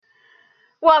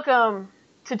Welcome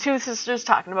to Two Sisters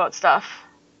Talking About Stuff.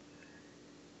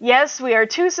 Yes, we are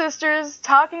two sisters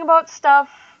talking about stuff.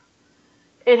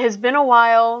 It has been a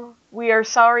while. We are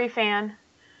sorry, fan.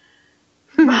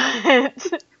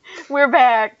 But we're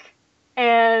back.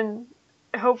 And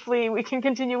hopefully we can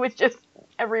continue with just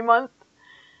every month.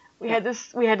 We had to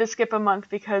skip a month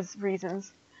because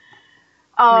reasons.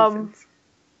 I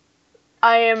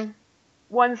am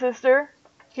one sister.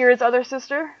 Here is other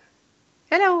sister.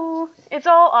 Hello. It's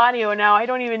all audio now. I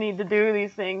don't even need to do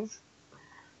these things.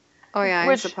 Oh yeah,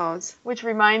 I suppose. Which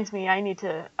reminds me, I need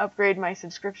to upgrade my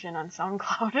subscription on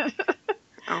SoundCloud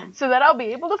so that I'll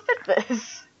be able to fit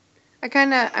this. I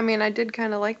did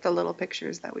kind of like the little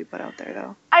pictures that we put out there,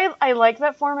 though. I like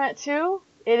that format too.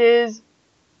 It is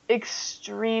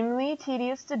extremely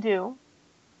tedious to do.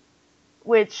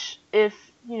 Which, if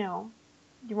you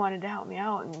wanted to help me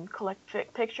out and collect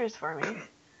pictures for me.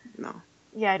 No.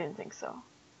 Yeah, I didn't think so.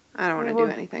 I don't want to do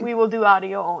anything. We will do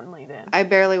audio only then. I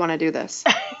barely want to do this.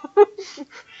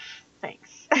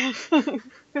 Thanks.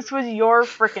 This was your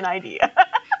frickin' idea.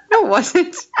 No, it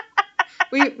wasn't.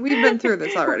 We've been through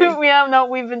this already.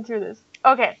 We've been through this.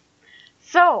 Okay.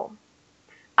 So,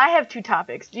 I have two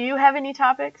topics. Do you have any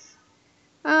topics?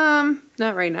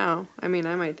 Not right now. I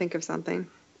might think of something.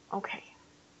 Okay.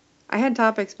 I had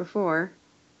topics before,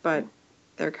 but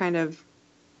they're kind of,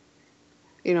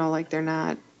 they're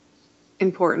not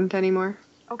important anymore.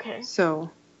 Okay.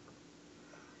 So,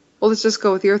 well, let's just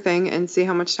go with your thing and see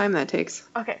how much time that takes.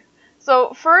 Okay.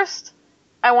 So, first,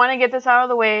 I want to get this out of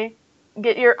the way.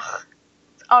 Get your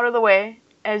out of the way,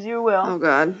 as you will. Oh,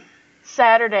 God.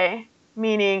 Saturday,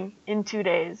 meaning in 2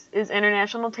 days, is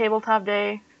International Tabletop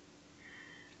Day.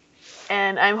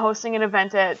 And I'm hosting an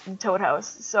event at Toad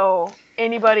House. So,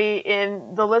 anybody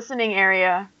in the listening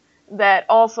area that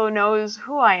also knows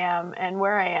who I am and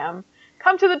where I am,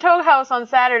 come to the Toad House on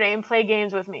Saturday and play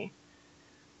games with me.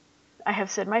 I have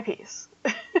said my piece.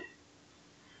 I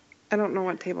don't know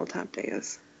what Tabletop Day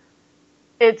is.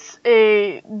 It's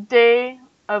a day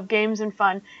of games and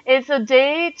fun. It's a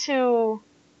day to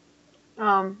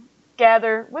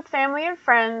gather with family and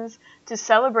friends to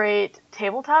celebrate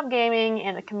tabletop gaming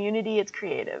and the community it's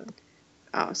created.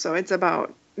 Oh, so it's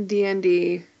about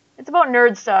D&D. It's about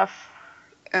nerd stuff.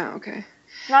 Oh, okay.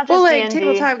 Not just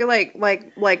D&D. Tabletop,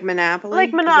 like Monopoly.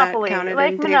 Like Monopoly.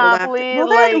 Like Monopoly. Well,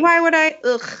 then why would I?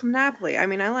 Monopoly. I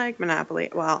like Monopoly.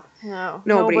 Well, no,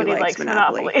 nobody likes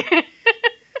Monopoly.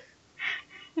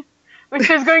 Which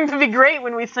is going to be great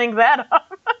when we sync that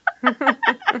up.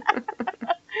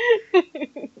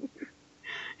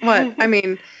 What?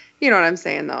 You know what I'm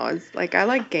saying, though. It's like, I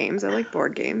like games. I like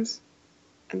board games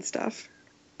and stuff.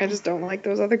 I just don't like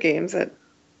those other games that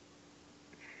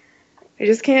I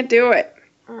just can't do it.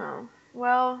 Oh,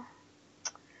 well,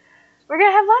 we're going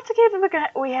to have lots of games. I'm going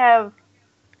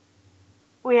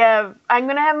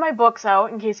to have my books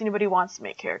out in case anybody wants to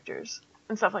make characters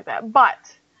and stuff like that.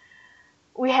 But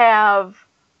we have,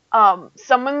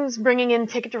 someone's bringing in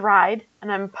Ticket to Ride,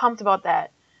 and I'm pumped about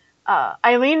that.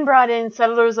 Eileen brought in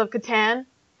Settlers of Catan,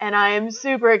 and I am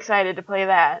super excited to play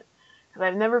that, because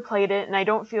I've never played it, and I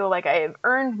don't feel like I have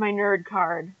earned my nerd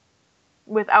card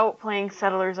without playing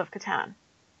Settlers of Catan.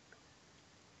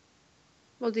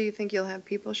 Well, do you think you'll have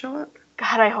people show up?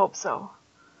 God, I hope so.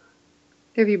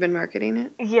 Have you been marketing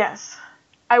it? Yes.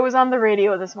 I was on the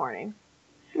radio this morning.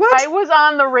 What? I was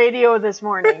on the radio this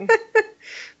morning.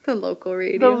 The local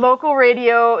radio. The local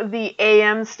radio, the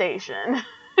AM station.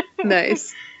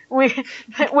 Nice. with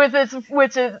its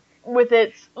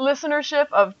listenership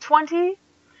of 20,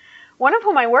 one of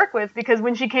whom I work with, because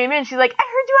when she came in, she's like, I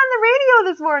heard you on the radio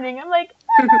this morning. I'm like,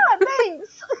 oh yeah,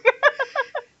 thanks.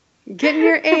 Getting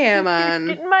your AM on.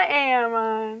 Getting my AM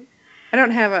on. I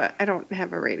don't have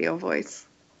a radio voice.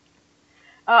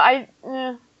 Kind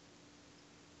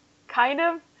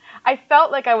of. I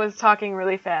felt like I was talking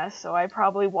really fast, so I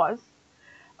probably was.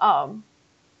 But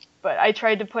I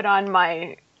tried to put on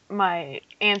my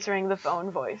answering the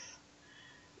phone voice.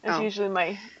 It's usually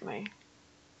my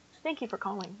thank you for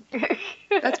calling.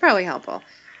 That's probably helpful.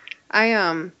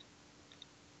 I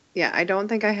don't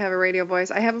think I have a radio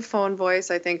voice. I have a phone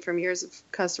voice, I think, from years of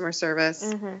customer service.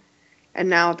 Mm-hmm. And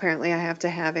now apparently I have to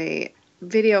have a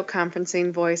video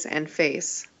conferencing voice and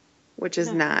face, which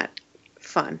is not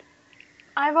fun.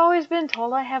 I've always been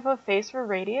told I have a face for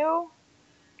radio.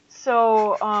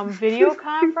 So video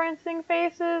conferencing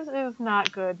faces is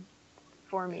not good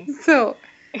for me.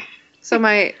 So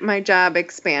my job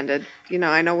expanded.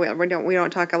 I know we don't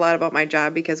talk a lot about my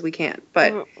job because we can't.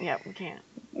 But yeah, we can't.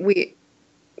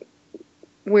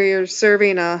 We're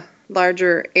serving a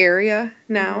larger area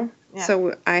now. Mm-hmm. Yeah.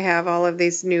 So I have all of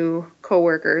these new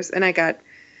coworkers, and I got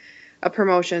a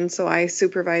promotion, so I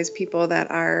supervise people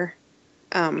that are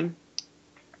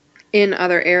in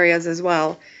other areas as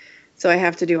well. So I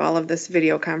have to do all of this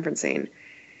video conferencing.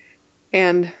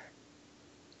 And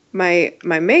my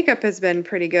makeup has been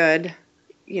pretty good,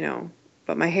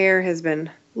 but my hair has been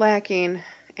lacking,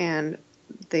 and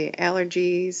the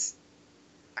allergies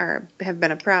have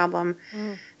been a problem.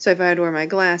 So I've had to wear my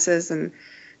glasses, and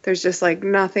there's just like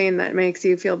nothing that makes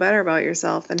you feel better about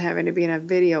yourself than having to be in a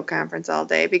video conference all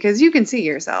day, because you can see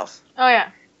yourself. Oh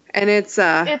yeah. And it's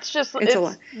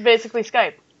basically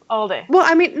Skype all day. Well,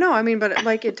 but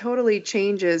like it totally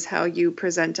changes how you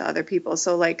present to other people.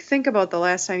 So like think about the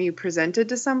last time you presented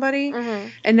to somebody,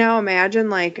 and now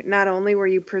imagine like not only were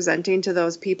you presenting to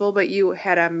those people, but you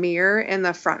had a mirror in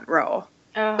the front row.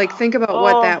 Like think about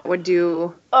what that would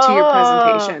do to your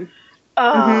presentation.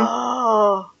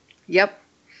 Yep.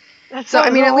 That's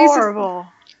at least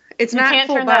it's you not can't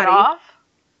full turn body. that off?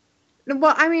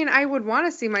 Well, I would want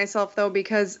to see myself, though,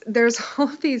 because there's all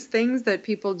of these things that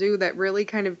people do that really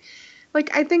kind of,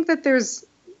 like, I think that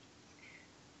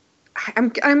I'm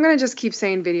going to just keep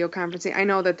saying video conferencing. I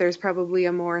know that there's probably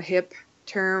a more hip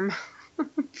term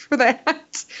for that.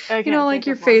 Like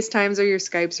your FaceTimes or your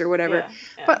Skypes or whatever.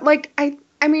 Yeah. But, like,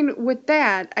 with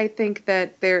that, I think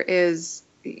that there is,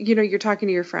 you're talking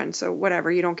to your friends, so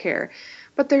whatever, you don't care.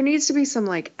 But there needs to be some,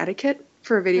 like, etiquette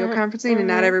for video conferencing, and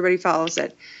not everybody follows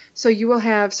it. So you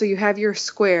have your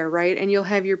square, right? And you'll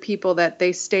have your people that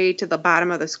they stay to the bottom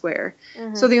of the square.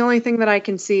 So the only thing that I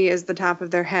can see is the top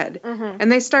of their head. And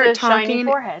they start talking. Shiny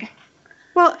forehead.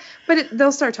 Well, but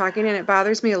they'll start talking, and it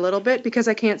bothers me a little bit because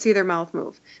I can't see their mouth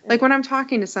move. Like when I'm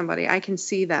talking to somebody, I can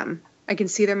see them. I can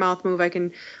see their mouth move. I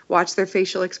can watch their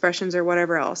facial expressions or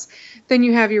whatever else. Then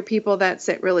you have your people that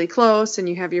sit really close, and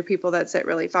you have your people that sit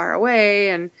really far away,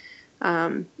 and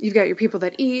you've got your people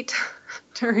that eat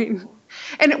during...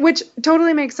 And which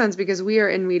totally makes sense because we are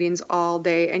in meetings all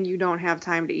day and you don't have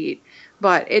time to eat.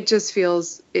 But it just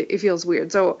feels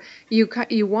weird. So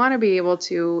you want to be able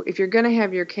to, if you're going to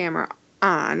have your camera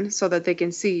on so that they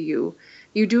can see you,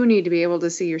 you do need to be able to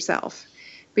see yourself,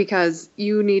 because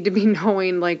you need to be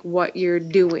knowing like what you're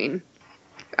doing,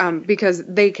 because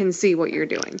they can see what you're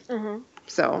doing.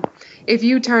 So if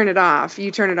you turn it off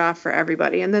for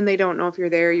everybody, and then they don't know if you're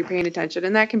there, you're paying attention,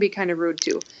 and that can be kind of rude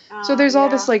too. So there's all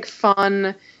this like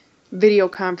fun video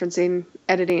conferencing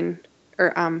editing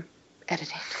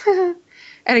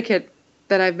etiquette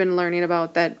that I've been learning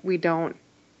about that we don't,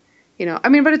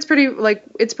 but it's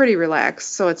pretty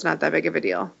relaxed, so it's not that big of a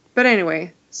deal. But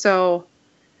anyway, so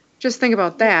just think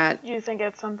about that. You think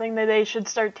it's something that they should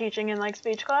start teaching in like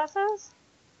speech classes?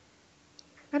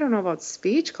 I don't know about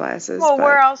speech classes. Well,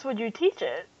 where else would you teach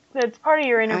it? That's part of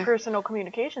your interpersonal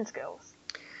communication skills.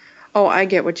 Oh, I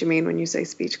get what you mean when you say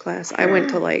speech class. I went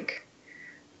to like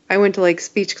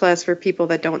speech class for people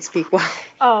that don't speak well.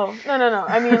 Oh, no.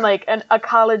 I mean like a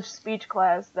college speech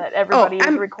class that everybody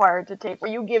is required to take, where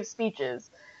you give speeches.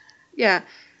 Yeah.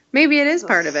 Maybe it is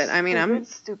part of it. I mean, I'm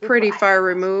pretty far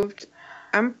removed.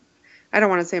 I don't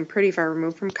want to say I'm pretty far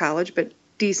removed from college, but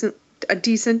a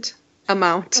decent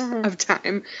amount of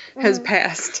time has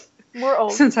passed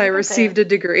since I received a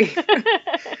degree.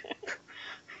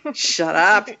 Shut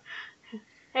up.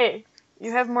 Hey,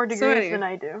 you have more degrees than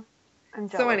I do. I'm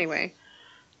jealous. So anyway,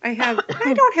 I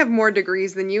don't have more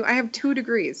degrees than you. I have 2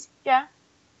 degrees. Yeah.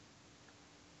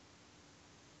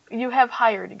 You have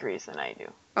higher degrees than I do.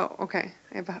 Oh, okay.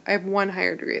 I have 1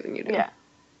 higher degree than you do. Yeah.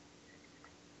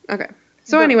 Okay.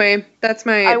 So anyway, that's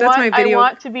my video. I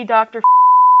want to be Dr.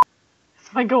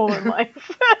 It's my goal in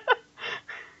life.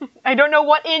 I don't know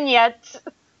what in yet.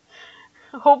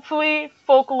 Hopefully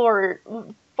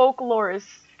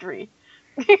folkloristry.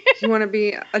 You want to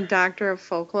be a doctor of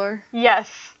folklore? Yes.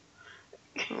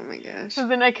 Oh my gosh. So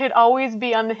then I could always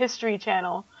be on the History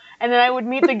Channel. And then I would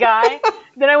meet the guy.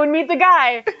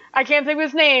 I can't think of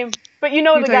his name. But you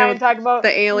know the guy I'm talking about.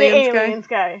 The aliens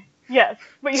guy. Yes.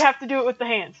 But you have to do it with the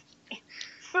hands.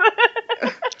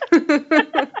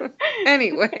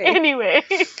 Anyway.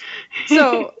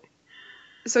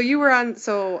 So you were on,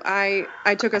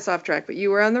 I took us off track, but you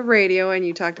were on the radio and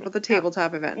you talked about the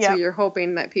tabletop event. Yep. So you're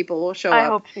hoping that people will show up. I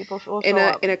hope people will show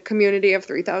up. In a community of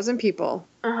 3,000 people.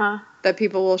 That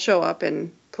people will show up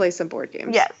and play some board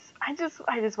games. Yes. I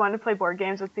just want to play board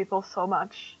games with people so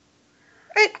much.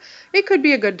 It could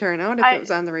be a good turnout if it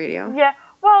was on the radio. Yeah.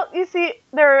 Well, you see,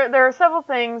 there are several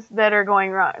things that are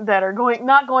going wrong,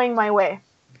 not going my way.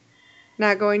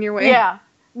 Not going your way? Yeah.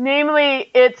 Namely,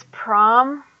 it's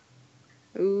prom.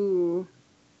 Ooh.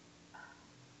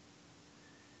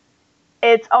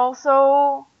 It's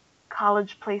also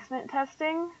college placement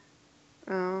testing.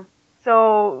 Oh.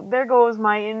 So there goes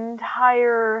my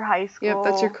entire high school. Yep,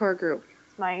 that's your core group.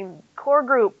 It's my core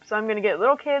group. So I'm going to get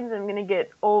little kids and I'm going to get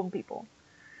old people.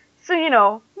 So, you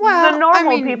know, the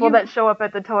normal people that show up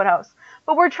at the Toad House.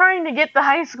 But we're trying to get the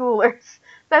high schoolers.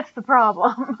 That's the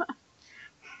problem.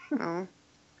 Oh.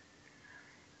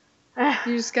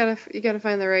 You just gotta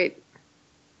find the right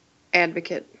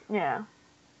advocate. Yeah.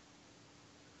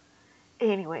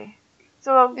 Anyway.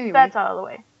 That's out of the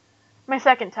way. My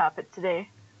second topic today.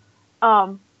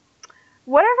 Whatever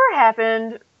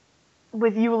happened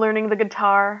with you learning the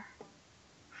guitar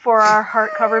for our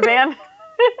Heart cover band?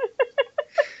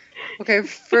 Okay,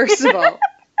 first of all,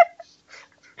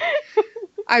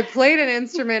 I played an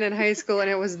instrument in high school and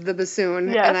it was the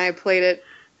bassoon, and I played it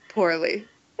poorly.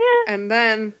 Yeah. And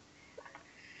then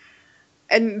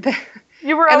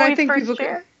you were always first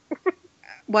chair?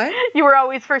 What? You were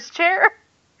always first chair?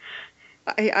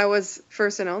 I was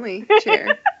first and only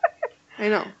chair. I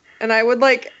know. And I would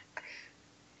and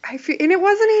it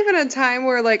wasn't even a time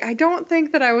where I don't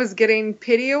think that I was getting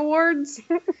pity awards.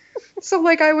 So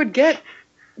I would get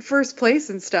first place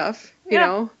and stuff, you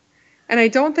know. And I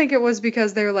don't think it was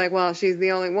because they were like, well, she's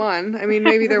the only one. I mean,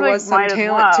 maybe there was some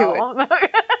talent to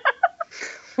it.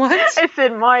 What? I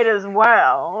said might as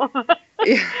well.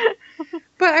 Yeah.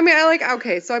 But I mean,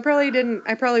 so I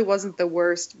probably wasn't the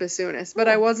worst bassoonist, but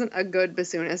I wasn't a good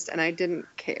bassoonist and I didn't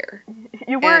care.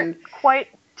 You weren't quite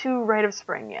too Rite of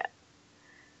Spring yet.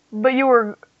 But you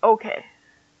were okay.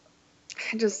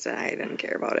 I didn't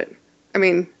care about it. I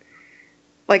mean,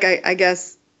 I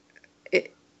guess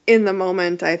in the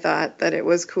moment I thought that it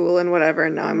was cool and whatever,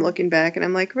 and now I'm looking back and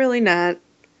I'm like, really not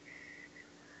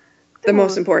the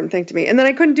most important thing to me. And then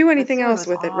I couldn't do anything else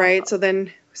with it, right?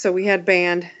 So we had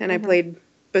band, and I played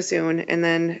bassoon, and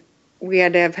then we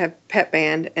had to have pep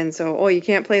band, and so, you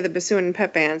can't play the bassoon in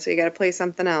pep band, so you got to play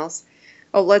something else.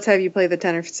 Oh, let's have you play the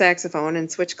tenor saxophone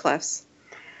and switch clefs.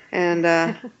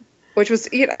 And, which was,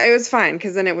 it was fine,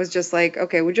 because then it was just like,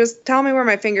 okay, well, just tell me where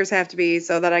my fingers have to be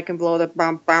so that I can blow the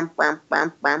bum, bum, bum,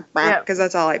 bum, bum, bum, because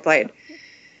that's all I played.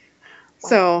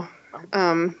 So,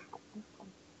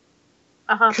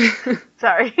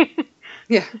 Sorry.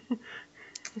 Yeah.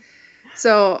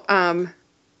 So,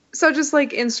 so just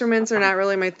instruments are not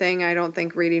really my thing. I don't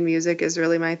think reading music is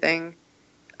really my thing.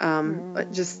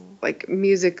 But just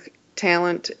music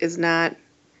talent is not.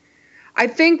 I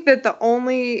think that the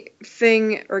only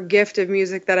thing or gift of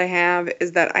music that I have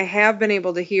is that I have been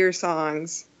able to hear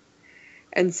songs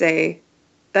and say,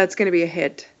 that's going to be a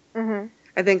hit. Mm-hmm.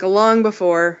 I think long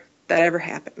before that ever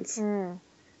happens.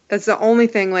 That's the only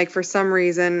thing, for some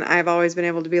reason, I've always been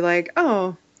able to be like,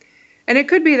 oh. And it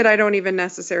could be that I don't even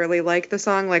necessarily like the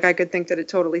song. I could think that it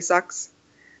totally sucks.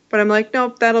 But I'm like,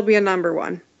 nope, that'll be a number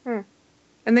one.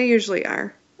 And they usually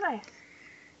are. Nice.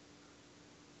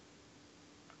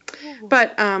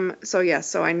 But,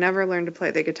 so I never learned to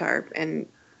play the guitar. And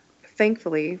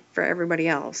thankfully for everybody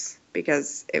else,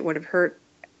 because it would have hurt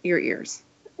your ears.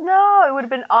 No, it would have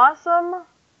been awesome.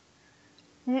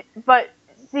 But...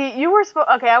 See, you were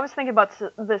okay, I was thinking about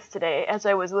this today as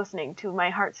I was listening to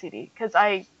my Heart CD, because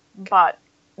I bought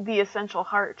The Essential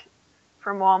Heart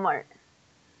from Walmart.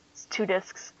 It's 2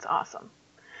 discs. It's awesome.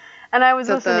 And I was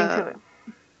listening to it.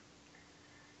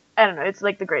 I don't know, it's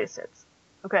the greatest hits.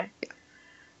 Okay? Yeah.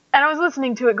 And I was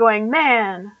listening to it going,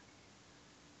 man,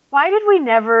 why did we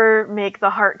never make the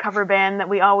Heart cover band that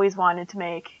we always wanted to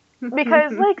make?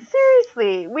 Because,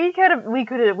 seriously, we could have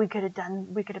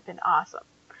been awesome.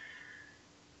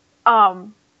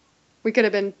 We could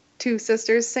have been 2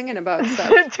 sisters singing about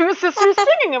stuff. 2 sisters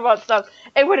singing about stuff.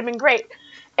 It would have been great.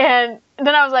 And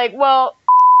then I was like, well,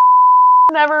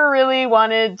 never really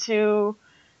wanted to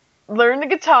learn the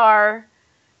guitar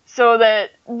so that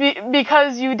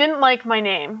because you didn't like my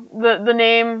name, the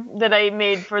name that I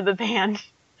made for the band.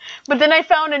 But then I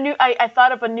found I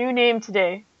thought up a new name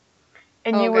today,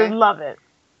 and you would love it.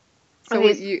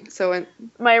 So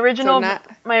my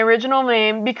original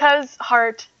name, because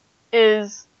Heart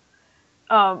is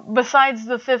besides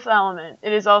the 5th element,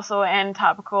 it is also an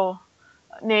topical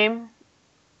name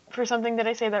for something. Did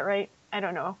I say that right? I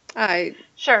don't know.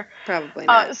 Sure. Probably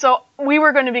not. So we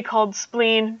were going to be called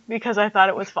Spleen because I thought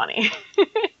it was funny.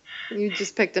 You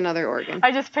just picked another organ.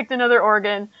 I just picked another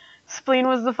organ. Spleen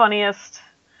was the funniest.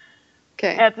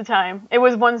 Okay. At the time, it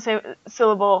was 1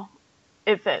 syllable.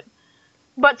 It fit.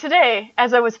 But today,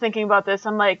 as I was thinking about this,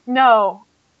 I'm like, no,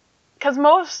 because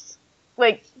most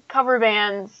cover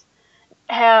bands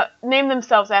name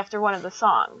themselves after one of the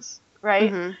songs,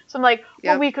 right? Mm-hmm. So I'm like,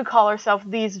 well, we could call ourselves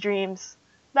These Dreams.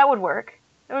 That would work.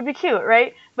 It would be cute,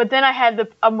 right? But then I had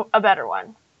a better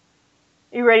one.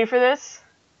 You ready for this?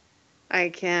 I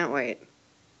can't wait.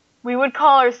 we would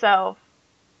call ourselves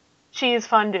Cheese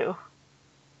Fondue.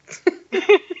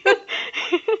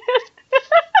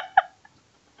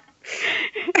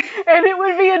 And it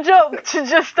would be a joke to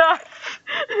just us.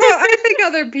 Well, I think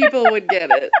other people would get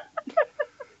it.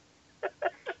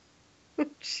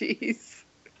 Jeez.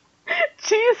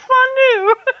 Cheese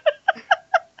Fondue.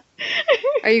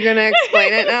 Are you going to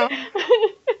explain it now?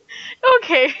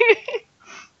 Okay.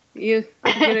 You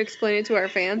going to explain it to our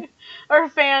fan? Our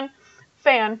fan.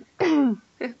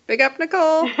 Big up,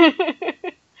 Nicole.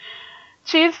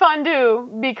 Cheese Fondue,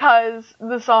 because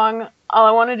the song All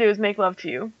I Want to Do Is Make Love to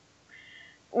You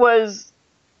was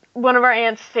one of our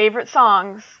aunt's favorite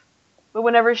songs. But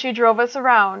whenever she drove us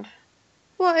around.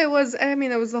 Well, it was, I mean,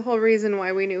 that was the whole reason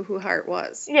why we knew who Heart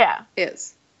was. Yeah.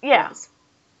 Is. Yeah. Was.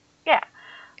 Yeah.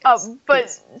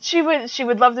 But she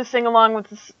would love to sing along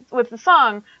with the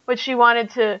song, but she wanted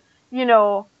to,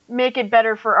 make it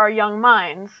better for our young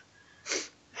minds.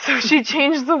 So she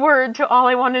changed the word to All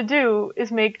I Want to Do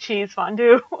Is Make Cheese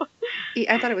Fondue.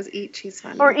 I thought it was Eat Cheese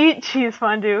Fondue. Or Eat Cheese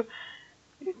Fondue.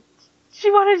 She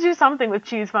wanted to do something with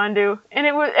cheese fondue,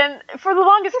 and for the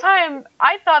longest time,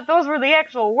 I thought those were the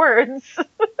actual words.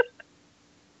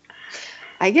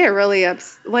 I get really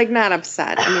not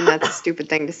upset. I mean, that's a stupid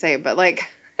thing to say, but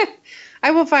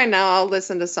I will find now. I'll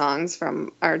listen to songs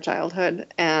from our childhood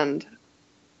and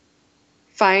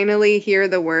finally hear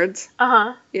the words.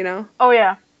 Oh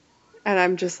yeah. And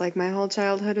I'm just like, my whole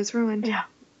childhood is ruined. Yeah,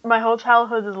 my whole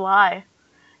childhood is a lie.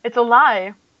 It's a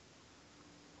lie.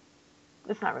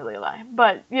 It's not really a lie,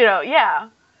 but, yeah.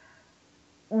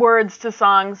 Words to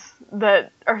songs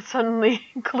that are suddenly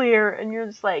clear, and you're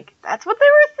just like, that's what they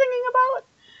were singing about?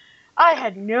 I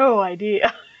had no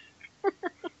idea.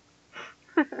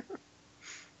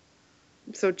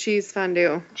 So, Cheese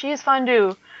Fondue. Cheese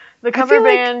Fondue. The cover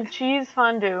band, Cheese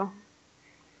Fondue.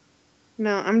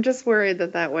 No, I'm just worried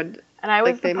that would, and I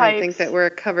was they might think that we're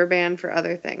a cover band for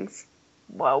other things.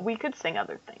 Well, we could sing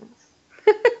other things.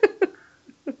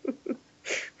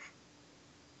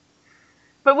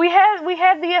 But we had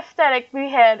the aesthetic.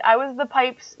 I was the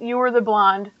pipes, you were the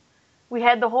blonde. We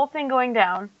had the whole thing going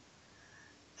down.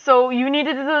 So you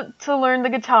needed to learn the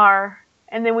guitar,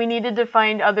 and then we needed to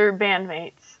find other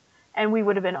bandmates, and we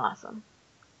would have been awesome.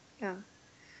 Yeah.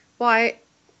 Well, I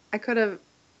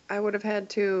would have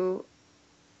had to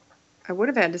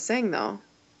sing though.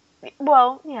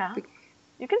 Well, yeah.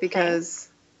 You can sing.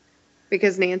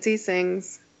 Because Nancy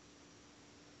sings.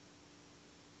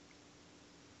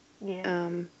 Yeah.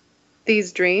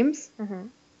 These Dreams. Mm-hmm.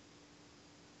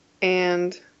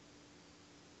 And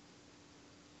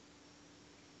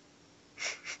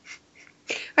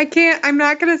I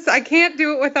can't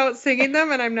do it without singing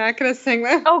them, and I'm not gonna sing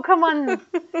them. Oh, come on.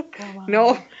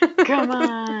 No. Come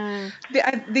on.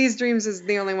 These Dreams is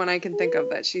the only one I can think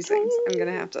of that she sings. I'm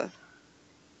gonna have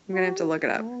to look it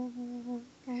up.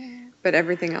 But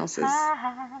everything else is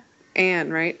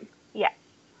Anne, right? Yeah.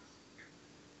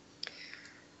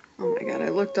 Oh my God, I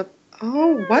looked up.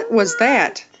 Oh, what was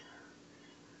that?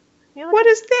 What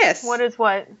is this? What is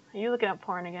what? Are you looking up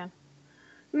porn again?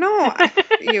 No,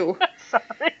 you.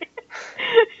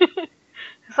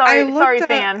 Sorry,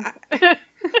 fan.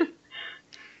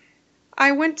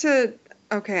 I went to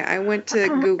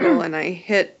Google and I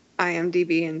hit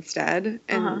IMDb instead,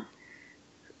 and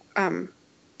and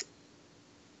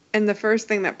the first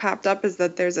thing that popped up is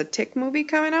that there's a Tick movie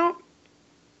coming out.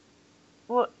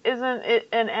 Well, isn't it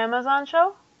an Amazon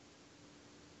show?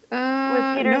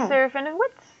 With Peter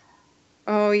Serafinowicz?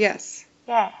 Oh, yes.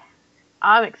 Yeah.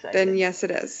 I'm excited. Then yes,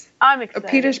 it is. I'm excited.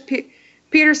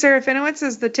 Peter Serafinowicz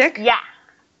is the Tick? Yeah.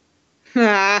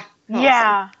 Awesome.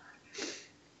 Yeah.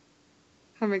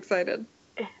 I'm excited.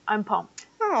 I'm pumped.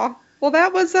 Oh, well,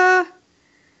 that was a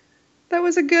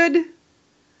good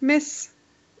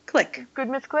misclick. Good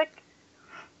misclick?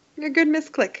 A good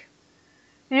misclick.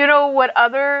 You know what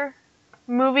other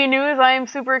movie news I am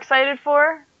super excited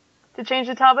for? To change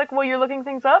the topic while you're looking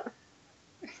things up?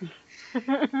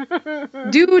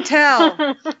 Do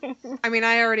tell. I mean,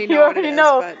 I already know what it is.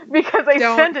 But because I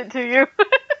sent it to you.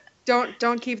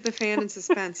 Don't keep the fan in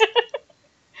suspense.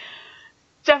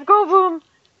 Jeff Goldblum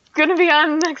gonna be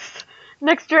on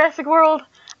next Jurassic World.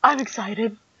 I'm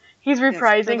excited. He's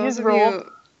reprising his role.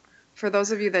 For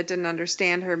those of you that didn't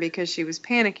understand her because she was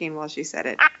panicking while she said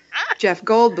it, Jeff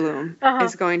Goldblum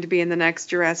is going to be in the next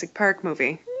Jurassic Park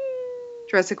movie.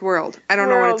 Jurassic World. I don't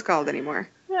know what it's called anymore.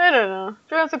 I don't know.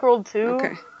 Jurassic World 2?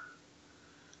 Okay.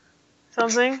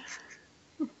 Something?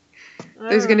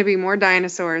 There's going to be more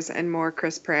dinosaurs and more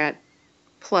Chris Pratt,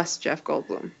 plus Jeff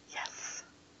Goldblum. Yes.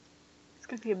 It's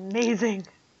going to be amazing.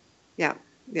 Yeah.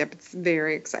 Yep, it's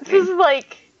very exciting. This is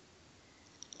like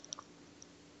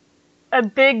a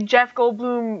big Jeff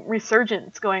Goldblum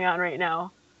resurgence going on right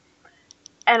now,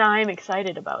 and I'm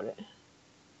excited about it.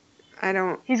 I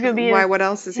don't. He's gonna be. Why? What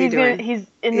else is he doing?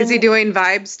 Is he doing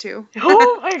Vibes too?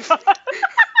 Oh my god!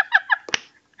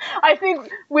 I think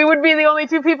we would be the only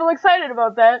two people excited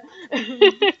about that.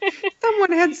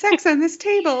 Someone had sex on this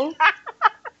table.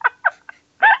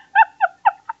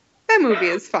 That movie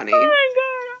is funny. Oh my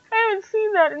god! I haven't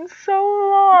seen that in so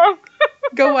long.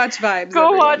 Go watch Vibes. Go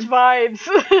everyone. watch Vibes.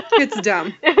 It's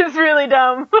dumb. It's really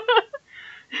dumb.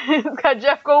 It's got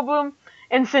Jeff Goldblum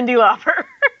and Cyndi Lauper.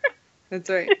 That's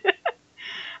right.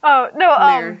 Oh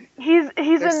no! He's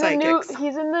psychics.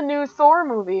 in the new Thor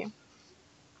movie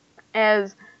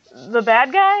as the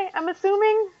bad guy. I'm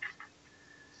assuming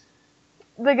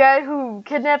the guy who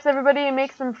kidnaps everybody and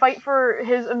makes them fight for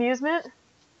his amusement.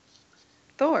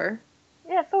 Thor.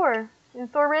 Yeah, Thor in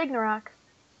Thor Ragnarok.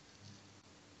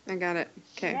 I got it.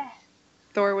 Okay. Yeah.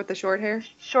 Thor with the short hair.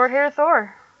 Short hair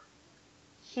Thor.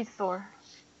 He's Thor.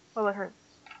 Well, it hurts.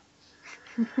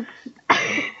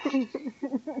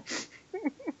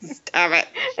 Stop it.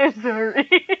 I'm sorry.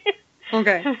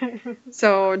 Okay.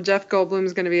 So Jeff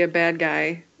Goldblum's going to be a bad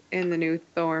guy in the new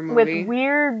Thor movie. With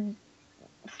weird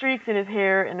streaks in his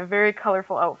hair and a very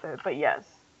colorful outfit, but yes.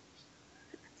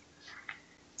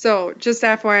 So, just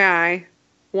FYI,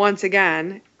 once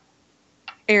again,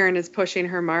 Erin is pushing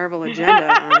her Marvel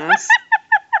agenda on us.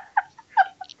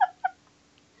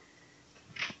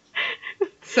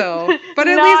 So, but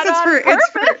at Not least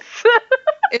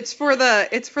it's for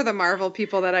the Marvel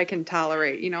people that I can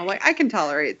tolerate. You know, like I can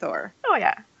tolerate Thor. Oh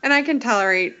yeah. And I can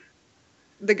tolerate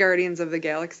the Guardians of the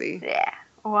Galaxy. Yeah.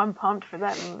 Oh, I'm pumped for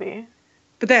that movie.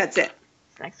 But that's it.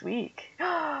 It's next week.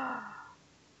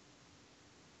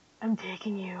 I'm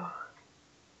taking you.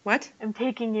 What? I'm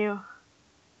taking you.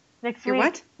 Next You're week.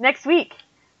 what? Next week.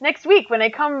 Next week when I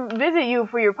come visit you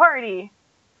for your party.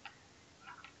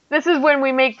 This is when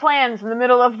we make plans in the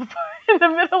middle of the podcast. In the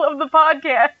middle of the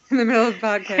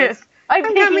podcast. Yes. I'm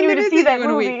taking you to see that in a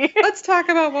movie. week. Let's talk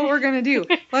about what we're going to do.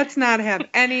 Let's not have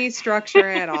any structure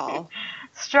at all.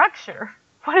 Structure?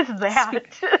 What is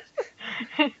that?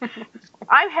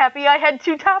 I'm happy I had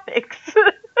 2 topics.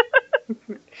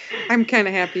 I'm kind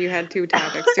of happy you had 2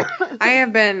 topics too. I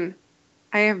have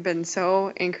been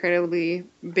so incredibly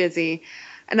busy,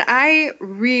 and I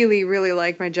really, really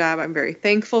like my job. I'm very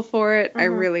thankful for it. I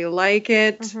really like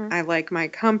it. I like my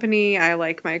company. I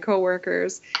like my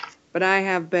coworkers, but I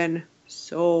have been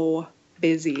so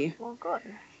busy. Well, good.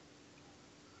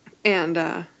 And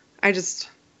I just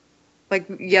like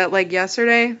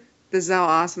yesterday. This is how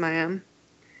awesome I am.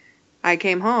 I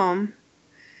came home,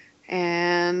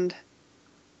 and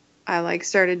I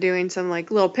started doing some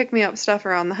little pick-me-up stuff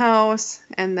around the house,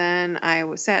 and then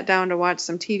I sat down to watch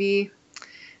some TV,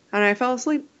 and I fell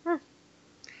asleep. It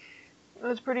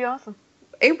was pretty awesome.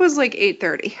 It was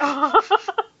 8:30.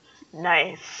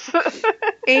 Nice.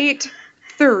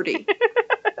 8:30.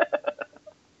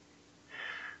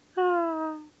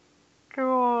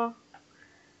 Cool.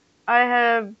 I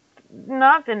have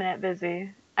not been that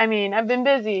busy. I mean, I've been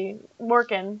busy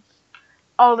working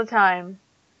all the time.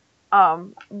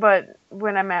 But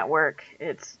when I'm at work,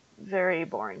 it's very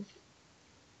boring.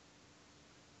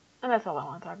 And that's all I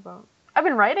want to talk about. I've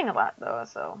been writing a lot, though,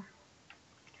 so.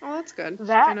 Oh, that's good.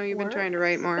 That I know you've been works. trying to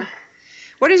write more.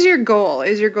 What is your goal?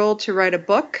 Is your goal to write a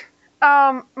book?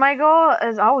 My goal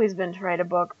has always been to write a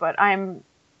book, but I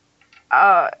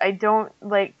don't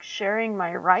like sharing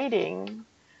my writing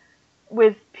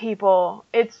with people.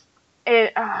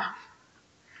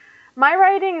 My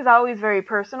writing is always very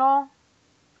personal.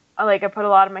 I put a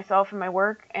lot of myself in my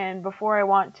work, and before I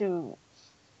want to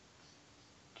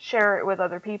share it with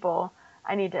other people,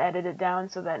 I need to edit it down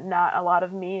so that not a lot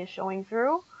of me is showing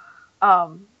through.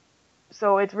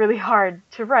 So it's really hard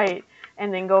to write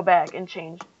and then go back and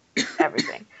change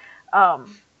everything.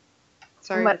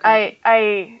 Sorry. But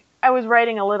I was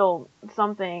writing a little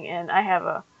something, and I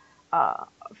have a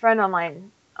friend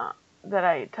online that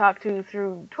I talk to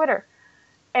through Twitter,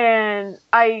 and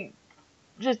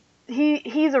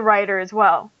he's a writer as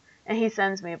well, and he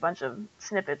sends me a bunch of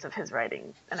snippets of his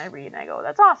writing, and I read and I go,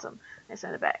 that's awesome. I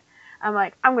send it back. I'm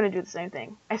like, I'm going to do the same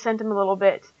thing. I sent him a little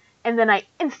bit, and then I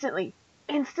instantly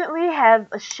had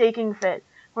a shaking fit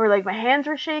where my hands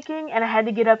were shaking and I had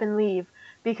to get up and leave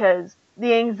because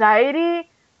the anxiety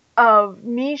of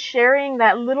me sharing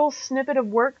that little snippet of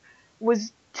work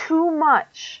was too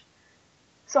much.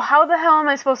 So how the hell am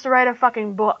I supposed to write a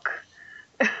fucking book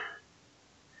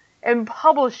and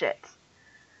publish it?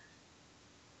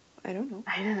 I don't know.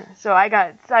 So I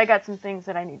got some things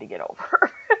that I need to get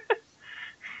over.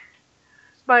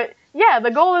 But yeah,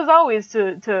 the goal is always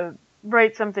to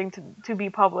write something to be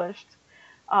published.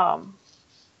 But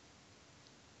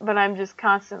I'm just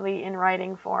constantly in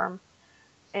writing form,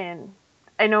 and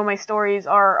I know my stories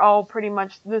are all pretty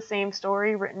much the same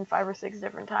story written 5 or 6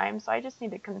 different times, so I just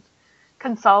need to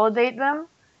consolidate them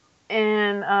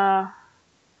and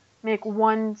make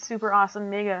one super awesome,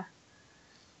 mega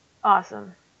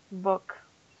awesome book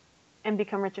and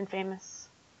become rich and famous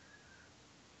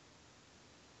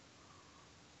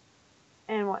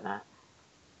and whatnot.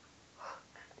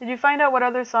 Did you find out what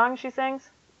other song she sings?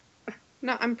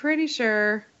 No, I'm pretty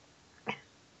sure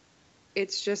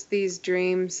it's just these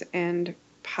dreams and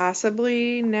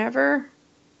possibly never.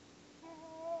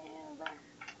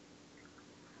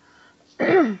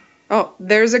 Oh,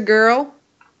 there's a girl.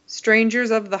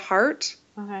 Strangers of the Heart.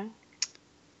 Okay.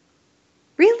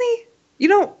 Really?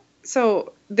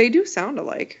 So they do sound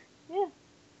alike. Yeah.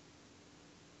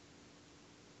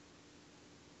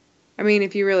 I mean,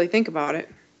 if you really think about it.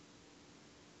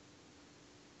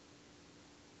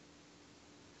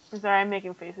 I'm sorry, I'm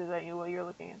making faces at you while you're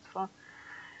looking at the phone.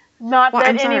 Not Well, that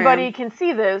I'm sorry, anybody can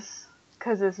see this,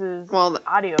 because this is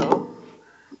audio.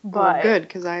 But well, good,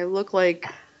 because I look like,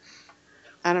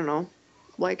 I don't know,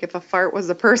 like if a fart was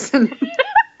a person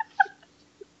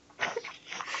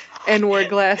and wore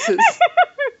glasses.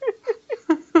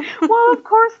 Well, of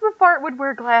course the fart would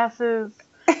wear glasses.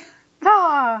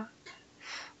 Duh.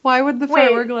 Why would the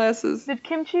fart wear glasses? Did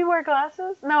Kimchi wear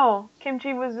glasses? No,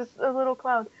 Kimchi was just a little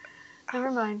cloud. Never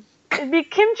mind. It'd be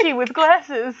Kimchi with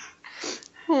glasses.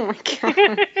 Oh my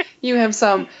god. You have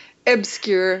some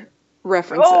obscure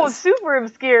references. Oh, super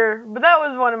obscure. But that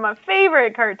was one of my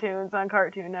favorite cartoons on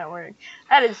Cartoon Network.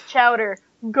 That is Chowder.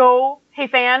 Hey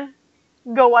fan,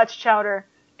 go watch Chowder.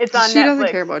 It's on Netflix. She doesn't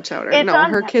care about Chowder. It's no, on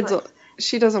her Netflix. kids.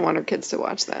 She doesn't want her kids to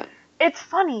watch that. It's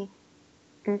funny.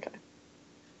 Okay.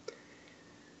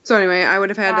 So anyway, I would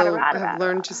have had to have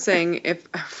learned to sing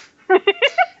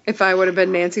if I would have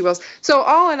been Nancy Wilson. So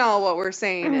all in all, what we're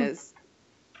saying is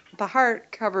the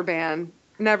Heart cover band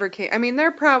never came. I mean,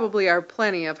 there probably are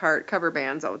plenty of Heart cover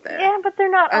bands out there. Yeah, but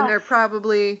they're not us. And they're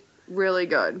probably really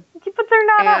good. But they're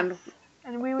not us.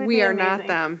 And we are not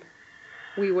them.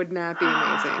 We would not be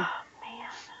amazing.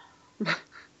 Man.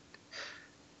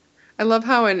 I love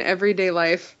how in everyday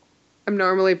life I'm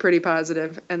normally pretty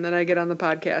positive, and then I get on the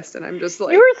podcast and I'm just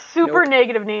like, you're super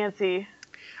negative, Nancy.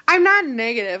 I'm not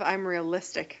negative. I'm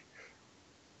realistic.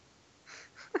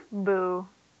 Boo.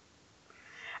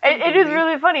 It is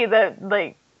really funny that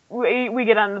like we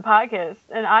get on the podcast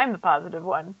and I'm the positive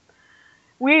one.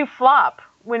 We flop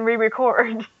when we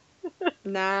record.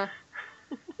 Nah.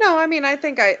 No, I mean, I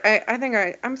think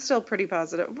I'm still pretty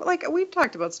positive. Like, we've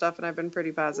talked about stuff, and I've been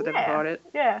pretty positive about it.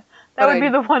 Yeah, that would be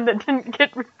the one that didn't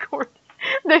get recorded.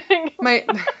 My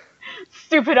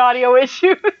stupid audio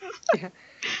issues. Yeah.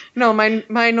 No,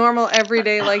 my normal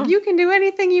everyday, like, you can do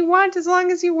anything you want as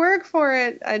long as you work for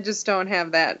it. I just don't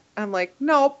have that. I'm like,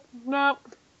 nope. Nope.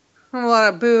 I'm a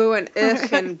lot of boo and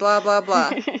ick and blah, blah, blah.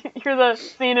 You're the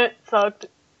seen it, sucked.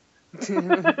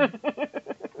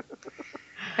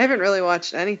 I haven't really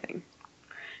watched anything.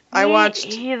 Me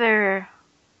either.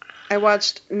 I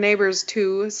watched Neighbors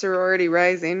 2, Sorority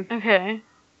Rising. Okay.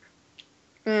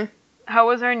 How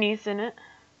was our niece in it?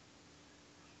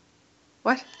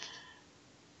 What?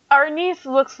 Our niece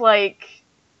looks like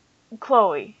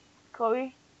Chloe.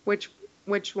 Chloe? Which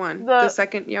one? The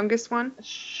second youngest one?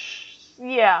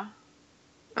 Yeah.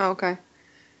 Oh, okay.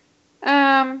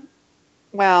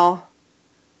 Well,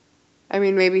 I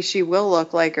mean, maybe she will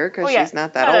look like her because she's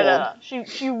not that old. No.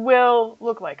 She will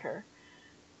look like her.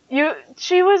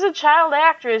 She was a child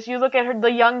actress. You look at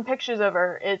the young pictures of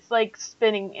her. It's like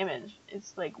spinning image.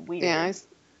 It's like weird. Yeah,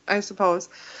 I suppose.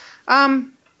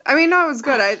 I mean, no, it was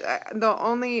good.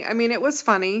 It was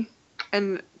funny,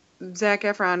 and Zac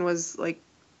Efron was like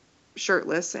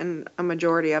shirtless in a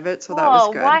majority of it, so that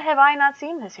was good. Why have I not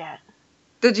seen this yet?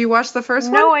 Did you watch the first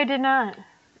one? No, I did not.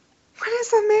 What is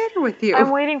the matter with you?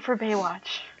 I'm waiting for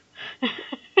Baywatch.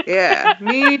 Yeah,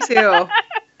 me too.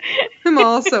 I'm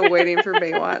also waiting for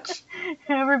Baywatch.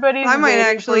 I might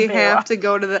actually have to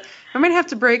go to I might have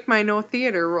to break my no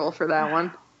theater rule for that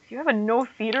one. You have a no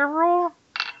theater rule?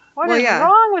 What is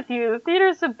wrong with you? The theater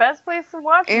is the best place to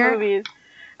watch movies.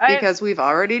 Because we've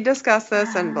already discussed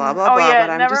this and blah, blah, blah. Oh, yeah,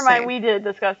 but never mind. We did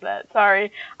discuss that.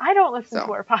 Sorry. I don't listen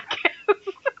to our podcast.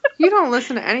 You don't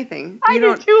listen to anything. I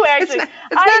do too, actually.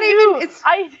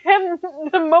 I have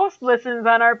the most listens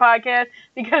on our podcast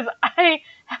because I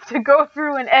have to go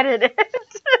through and edit it.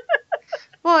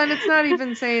 Well, and I'm not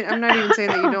even saying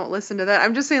that you don't listen to that.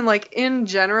 I'm just saying, like, in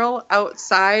general,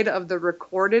 outside of the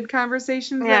recorded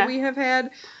conversations that we have had,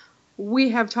 we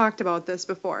have talked about this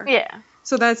before. Yeah.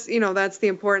 So that's, that's the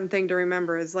important thing to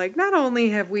remember is like, not only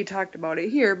have we talked about it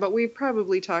here, but we've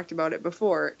probably talked about it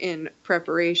before in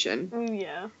preparation.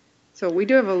 Yeah. So we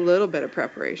do have a little bit of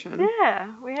preparation.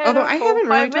 Yeah, we had Although a I full haven't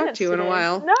really 5 talked minutes to you in a today.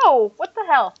 while. No, what the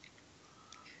hell?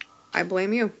 I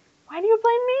blame you. Why do you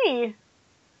blame me?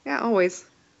 Yeah, always.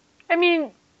 I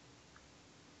mean,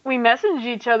 we messaged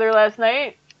each other last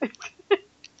night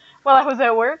while I was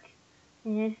at work.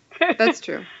 That's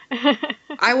true.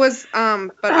 I was,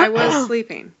 but I was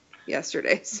sleeping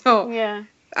yesterday, so Yeah.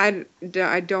 I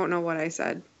don't know what I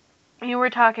said. You were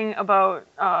talking about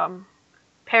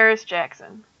Paris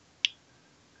Jackson.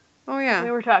 Oh, yeah.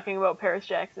 We were talking about Paris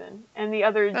Jackson and the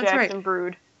other That's Jackson right.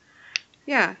 brood.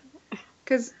 Yeah,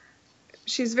 because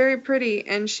she's very pretty,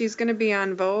 and she's going to be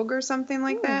on Vogue or something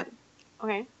like that.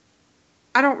 Okay.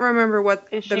 I don't remember what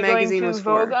Is the she magazine going was to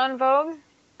Vogue for. on Vogue?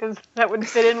 Because that would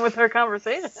fit in with her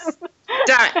conversation.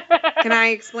 Damn it. Can I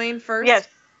explain first? Yes.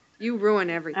 You ruin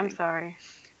everything. I'm sorry.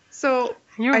 So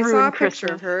You I ruined saw a picture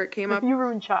Christmas. of her. It came up. You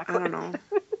ruined chocolate. I don't know.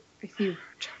 You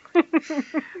chocolate.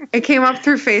 It came up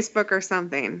through Facebook or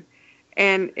something,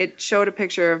 and it showed a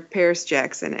picture of Paris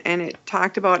Jackson, and it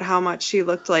talked about how much she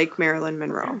looked like Marilyn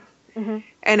Monroe. Mm-hmm.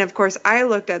 And of course, I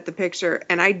looked at the picture,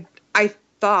 and I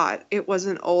thought it was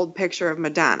an old picture of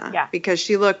Madonna. Yeah. Because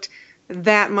she looked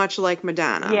that much like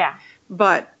Madonna. Yeah.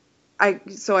 But I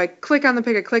click on the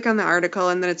pic, I click on the article,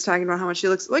 and then it's talking about how much she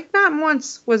looks like. Not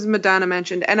once was Madonna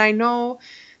mentioned, and I know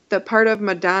that part of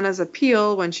Madonna's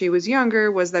appeal when she was younger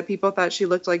was that people thought she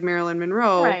looked like Marilyn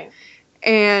Monroe. Right.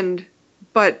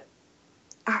 But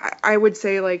I would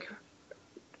say, like,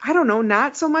 I don't know,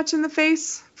 not so much in the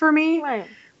face for me. Right.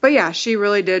 But yeah, she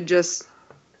really did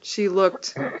she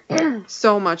looked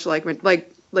so much like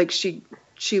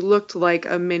she looked like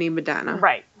a mini Madonna.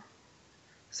 Right.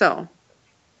 So,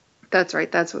 that's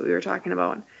right. That's what we were talking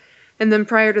about. And then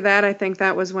prior to that, I think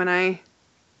that was when I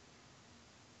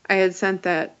had sent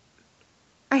that.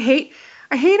 I hate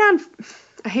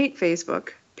Facebook,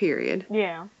 period.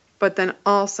 Yeah. But then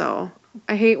also,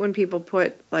 I hate when people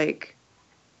put, like,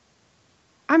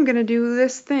 I'm going to do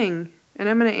this thing, and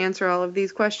I'm going to answer all of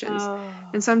these questions. Oh.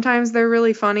 And sometimes they're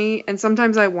really funny, and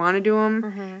sometimes I want to do them,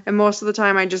 Mm-hmm. and most of the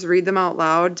time I just read them out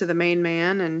loud to the main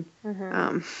man and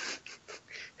Mm-hmm.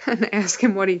 and ask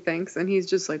him what he thinks, and he's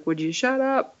just like, would you shut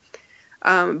up?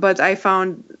 But I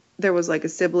found there was, like, a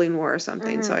sibling war or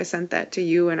something, Mm-hmm. so I sent that to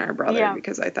you and our brother Yeah.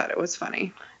 because I thought it was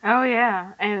funny. Oh,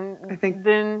 yeah. And I think-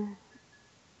 then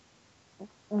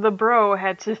the bro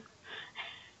had to...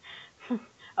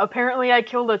 Apparently I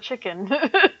killed a chicken.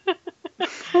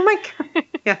 Oh, my God.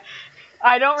 Yeah.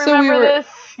 I don't So we remember were- this.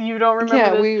 You don't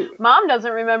remember this. Mom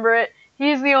doesn't remember it.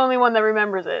 He's the only one that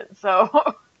remembers it.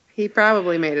 So He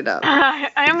probably made it up.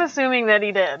 I am assuming that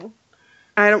he did.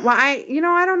 I don't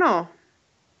know.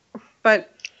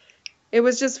 But it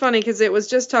was just funny because it was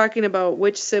just talking about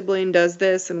which sibling does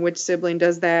this and which sibling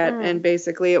does that. Mm. And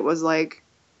basically it was like,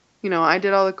 I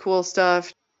did all the cool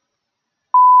stuff.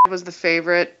 Was the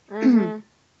favorite. Mm-hmm.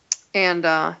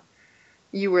 And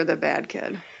you were the bad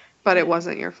kid. But it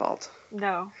wasn't your fault.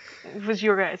 No, it was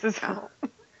your guys' fault.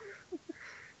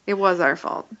 It was our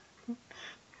fault.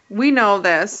 We know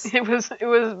this. It was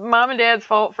Mom and Dad's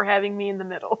fault for having me in the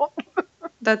middle.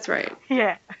 That's right.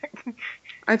 Yeah.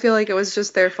 I feel like it was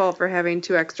just their fault for having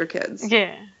 2 extra kids.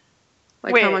 Yeah.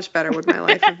 Like, Wait. how much better would my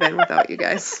life have been without you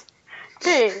guys?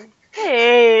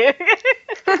 Hey.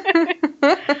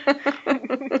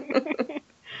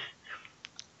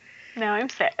 Now I'm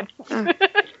sad.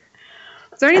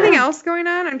 Is there anything else going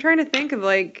on? I'm trying to think of,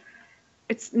 like,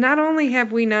 it's not only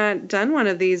have we not done one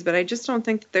of these, but I just don't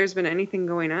think that there's been anything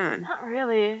going on. Not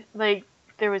really. Like,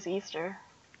 there was Easter.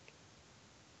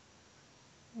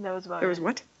 That was about There was it.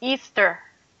 what? Easter.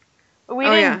 But we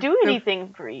Oh, didn't yeah. do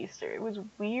anything for Easter. It was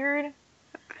weird.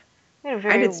 We had a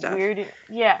very did stuff. weird...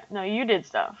 Yeah, no, you did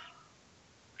stuff.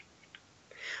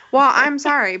 Well, I'm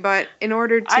sorry, but in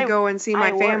order to I- go and see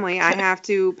my I family, worked. I have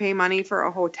to pay money for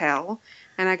a hotel,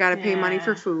 and I got to pay money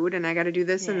for Yeah. food, and I got to do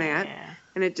this and that, Yeah.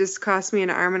 and it just cost me an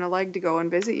arm and a leg to go and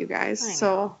visit you guys. I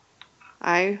So know.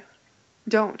 I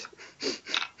don't.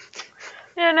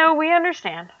 Yeah, no, we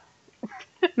understand.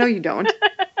 No, you don't.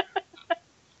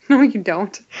 No, you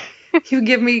don't. You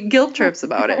give me guilt trips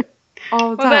about it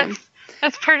all the Well, time.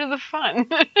 that's part of the fun.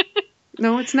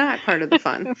 No, it's not part of the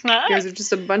fun. It's not? You guys are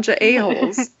just a bunch of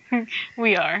a-holes.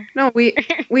 We are. No, we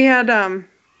had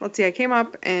let's see, I came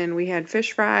up and we had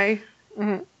fish fry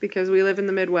Mhm. because we live in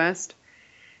the Midwest.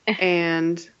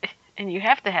 And And you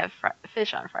have to have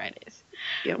fish on Fridays.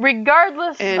 Yep.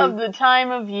 Regardless And- of the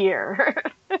time of year.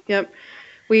 yep.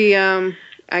 We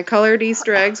I colored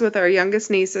Easter eggs with our youngest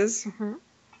nieces.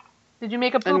 Did you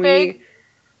make a And poop egg?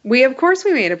 Of course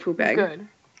we made a poop egg. Good.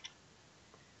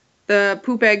 The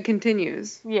poop egg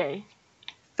continues. Yay.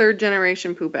 3rd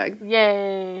generation poop egg.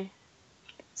 Yay.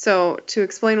 So, to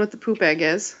explain what the poop egg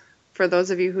is, for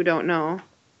those of you who don't know,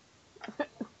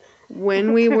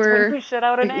 when we were... when we shit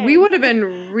out an egg. We would have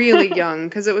been really young,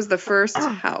 because it was the first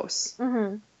house.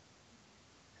 Mm-hmm.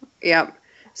 Yep.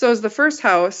 So it was the first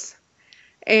house,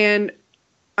 and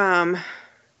our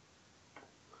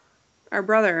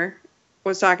brother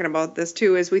was talking about this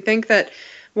too, is we think that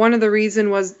one of the reasons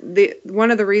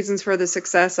for the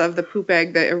success of the poop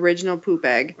egg, the original poop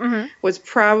egg, was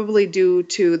probably due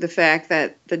to the fact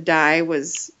that the dye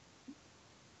was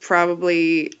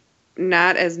probably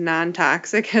not as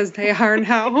non-toxic as they are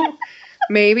now.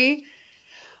 Maybe.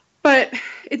 But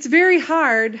it's very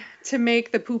hard to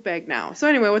make the poop egg now. So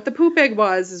anyway, what the poop egg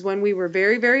was is when we were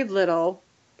very, very little,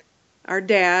 our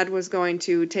dad was going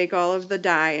to take all of the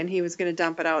dye and he was going to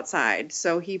dump it outside.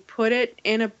 So he put it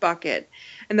in a bucket.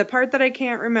 And the part that I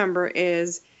can't remember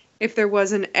is if there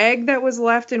was an egg that was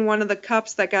left in one of the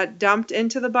cups that got dumped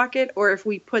into the bucket, or if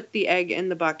we put the egg in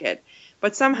the bucket.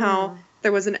 But somehow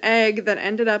there was an egg that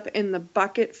ended up in the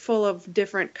bucket full of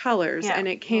different colors, and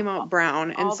it came out brown,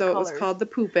 and so it was called the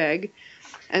poop egg.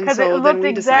 And so then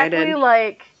we decided... Because it looked exactly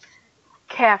like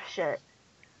calf shit.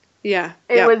 Yeah.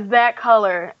 It was that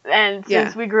color, and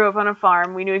since we grew up on a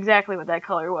farm, we knew exactly what that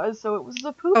color was, so it was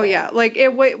the poop egg. Yeah, like,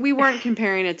 we weren't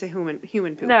comparing it to human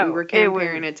poop. No, we were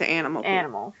comparing it to animal poop.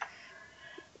 Animal.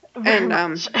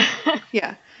 And,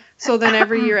 yeah. So then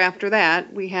every year after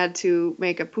that, we had to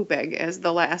make a poop egg as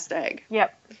the last egg.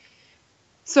 Yep.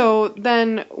 So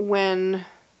then when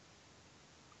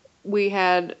we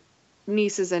had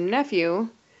nieces and nephew,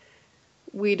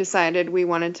 we decided we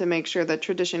wanted to make sure that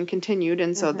tradition continued,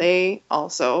 and so they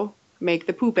also make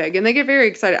the poop egg. And they get very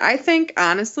excited. I think,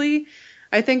 honestly,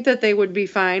 that they would be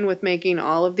fine with making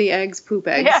all of the eggs poop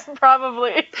eggs. Yeah,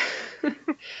 probably.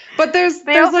 But there's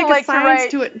like a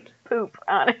science to it. Poop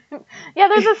on it. Yeah,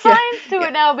 there's a science to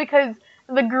it now because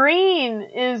the green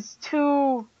is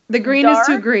too is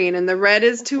too green and the red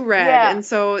is too red, and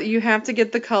so you have to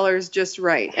get the colors just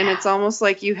right. And it's almost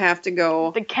like you have to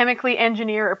go chemically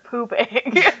engineer a poop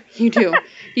egg. You do.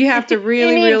 You have to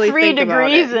really, really think about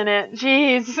it. You need 3 degrees in it.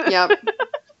 Jeez.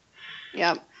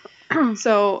 Yep.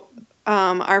 So,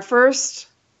 our first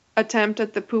attempt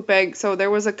at the poop egg. So there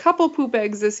was a couple poop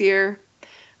eggs this year.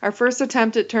 Our first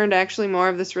attempt, it turned actually more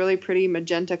of this really pretty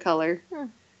magenta color.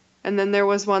 And then there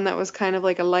was one that was kind of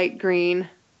like a light green.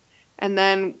 And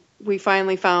then we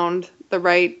finally found the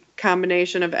right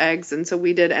combination of eggs, and so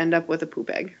we did end up with a poop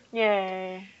egg.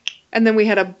 Yay. And then we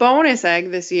had a bonus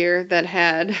egg this year that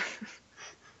had...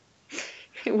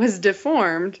 it was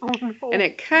deformed, and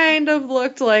it kind of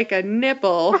looked like a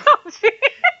nipple.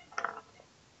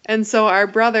 And so our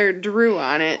brother drew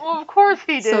on it. Well, of course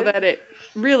he did. So that it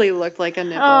really looked like a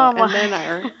nipple. And then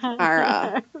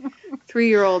our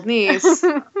 3-year-old niece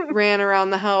ran around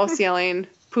the house yelling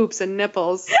poops and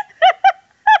nipples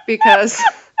because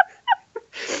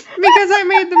I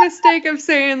made the mistake of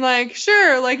saying, like,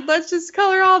 sure, like, let's just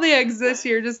color all the eggs this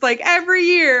year. Just like every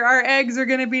year our eggs are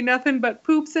going to be nothing but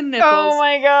poops and nipples. Oh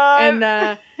my God.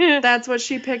 And that's what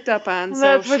she picked up on.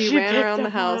 So she ran around the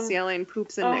house yelling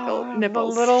poops and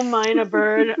nipples. The little Mina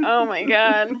bird. Oh my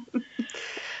God.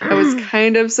 I was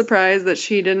kind of surprised that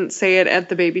she didn't say it at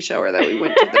the baby shower that we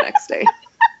went to the next day.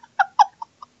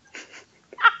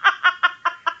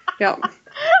 Yep.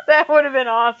 That would have been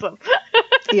awesome.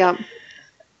 Yep.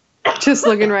 Just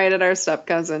looking right at our step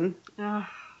cousin.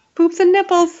 Poops and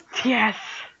nipples. Yes.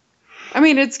 I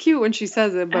mean, it's cute when she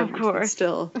says it, but of course. It's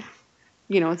still,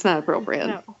 it's not appropriate.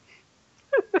 No.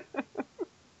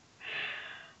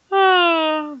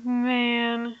 Oh,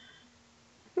 man.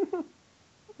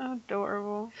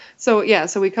 Adorable. So, yeah,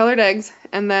 so we colored eggs,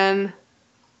 and then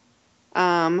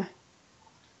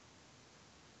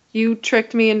you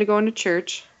tricked me into going to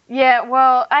church. Yeah,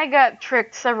 well, I got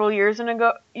tricked several years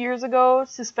ago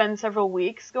to spend several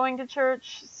weeks going to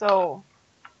church, so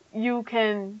you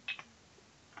can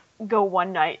go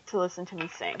one night to listen to me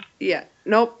sing. Yeah,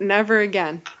 nope, never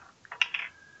again.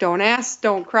 Don't ask,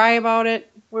 don't cry about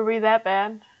it. Were we that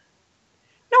bad?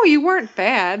 No, you weren't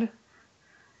bad.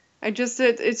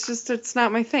 It's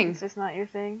not my thing. It's just not your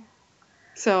thing?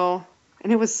 So,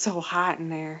 and it was so hot in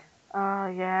there. Oh,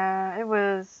 yeah, it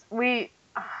was. We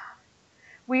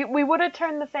would have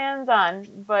turned the fans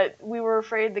on, but we were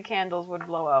afraid the candles would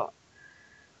blow out.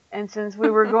 And since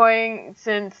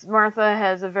since Martha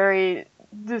has a very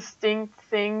distinct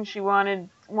thing she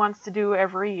wants to do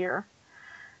every year,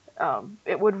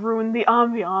 it would ruin the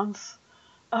ambiance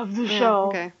of the show.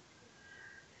 Okay.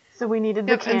 So we needed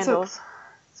the candles.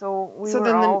 So we So were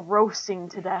then the- all roasting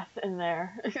to death in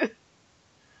there.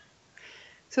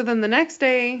 So then the next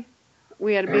day,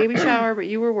 we had a baby shower, but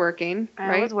you were working,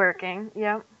 right? I was working.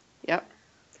 Yep. Yep.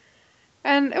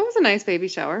 And it was a nice baby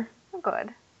shower.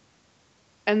 Good.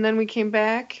 And then we came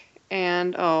back,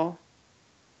 and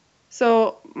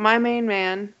so my main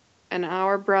man and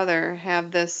our brother have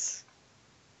this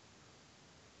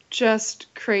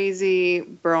just crazy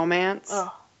bromance.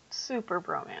 Oh, super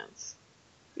bromance.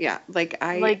 Yeah, like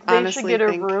I Like they honestly should get a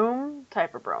think, room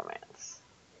type of bromance.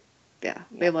 yeah,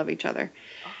 they love each other.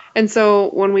 And so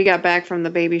when we got back from the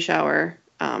baby shower,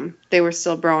 they were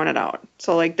still broing it out.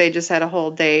 So like they just had a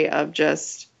whole day of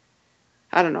just,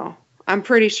 I don't know. I'm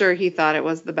pretty sure he thought it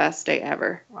was the best day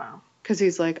ever. Wow. Because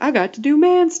he's like, I got to do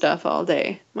man stuff all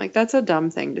day. I'm like, that's a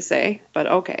dumb thing to say, but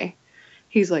okay.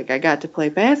 He's like, I got to play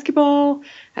basketball,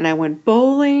 and I went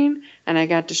bowling, and I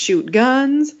got to shoot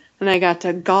guns, and I got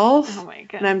to golf. Oh my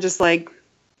god. And I'm just like,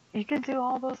 you could do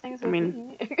all those things with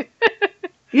mean, me.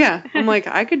 yeah. I'm like,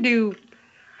 I could do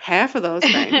half of those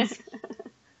things.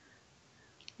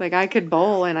 Like, I could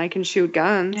bowl, and I can shoot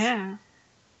guns. Yeah.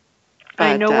 But,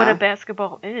 I know what a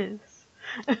basketball is.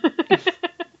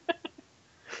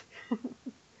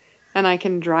 And I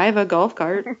can drive a golf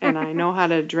cart, and I know how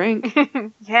to drink.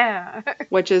 Yeah.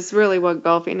 Which is really what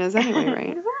golfing is anyway,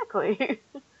 right? Exactly.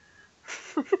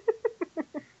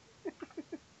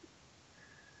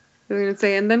 I was gonna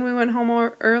say, and then we went home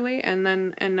early,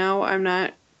 and now I'm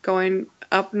not going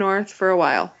up north for a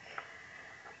while.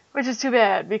 Which is too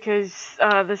bad, because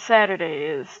this Saturday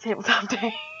is tabletop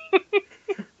day.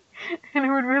 And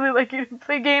I would really like you to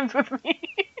play games with me.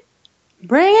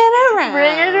 Bring it around.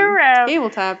 Bring it around.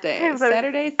 Tabletop day.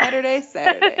 Tabletop-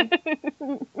 Saturday.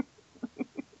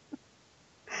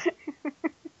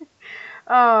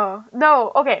 Oh,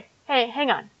 no. Okay. Hey,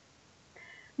 hang on.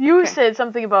 You said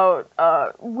something about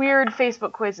weird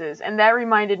Facebook quizzes, and that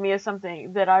reminded me of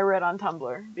something that I read on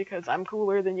Tumblr, because I'm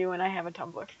cooler than you and I have a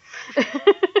Tumblr.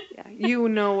 Yeah, you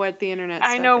know what the internet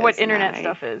stuff is. I know what internet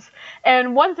stuff is.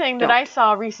 And one thing that don't. I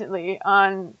saw recently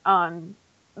on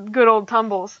good old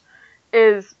Tumbles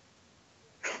is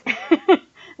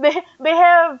they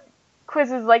have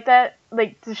quizzes like that,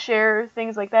 like to share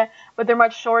things like that, but they're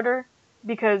much shorter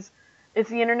because it's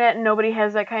the internet and nobody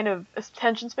has that kind of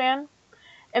attention span.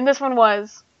 And this one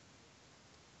was,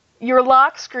 your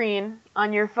lock screen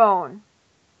on your phone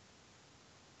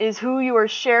is who you are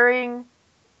sharing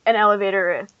an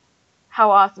elevator with.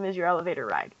 How awesome is your elevator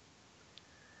ride?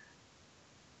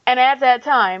 And at that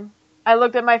time, I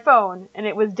looked at my phone, and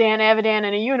it was Dan Avidan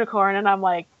and a unicorn, and I'm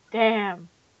like, damn.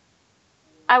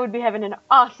 I would be having an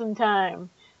awesome time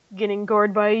getting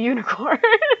gored by a unicorn.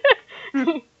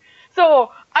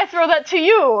 So, I throw that to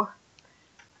you.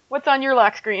 What's on your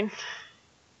lock screen?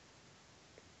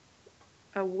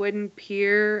 A wooden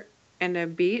pier and a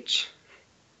beach.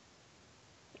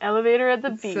 Elevator at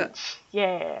the beach.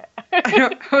 Yeah.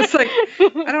 I was like,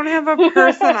 I don't have a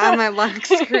person on my lock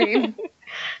screen.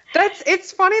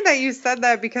 It's funny that you said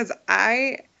that, because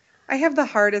I have the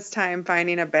hardest time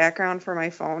finding a background for my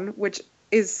phone, which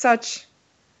is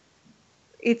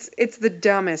it's the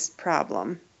dumbest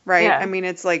problem, right? Yeah. I mean,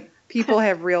 it's like people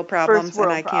have real problems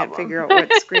and I can't figure out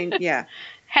what screen. Yeah.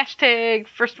 Hashtag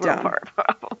first world Dumb.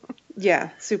 problem. Yeah,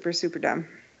 super, super dumb.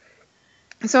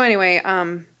 So anyway,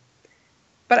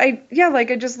 but I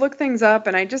just look things up,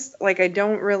 and I just, like, it's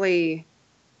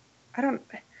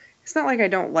not like I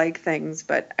don't like things,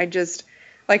 but I just,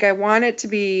 like, I want it to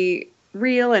be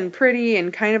real and pretty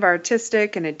and kind of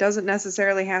artistic, and it doesn't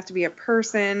necessarily have to be a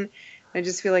person. I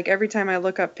just feel like every time I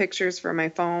look up pictures for my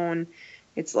phone,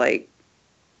 it's like,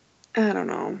 I don't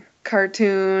know,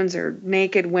 cartoons or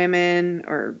naked women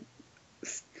or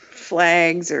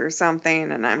flags or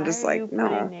something, and I'm just like,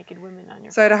 no. Naked women on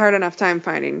your So I had a hard enough time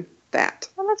finding that.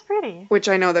 Well, that's pretty. Which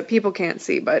I know that people can't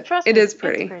see, but Trust it me, is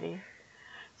pretty. It's pretty.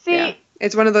 See, Yeah.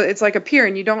 It's one of the, it's like a pier,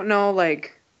 and you don't know,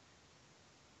 like,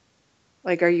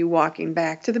 are you walking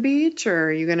back to the beach, or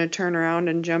are you going to turn around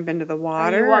and jump into the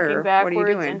water? are you walking or backwards what are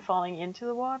you doing? and falling into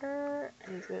the water?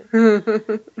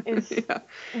 Yeah.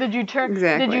 Did you turn?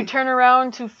 Exactly. Did you turn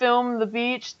around to film the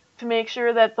beach to make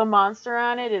sure that the monster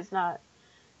on it is not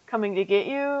coming to get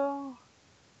you?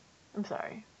 I'm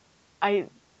sorry. I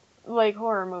like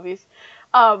horror movies.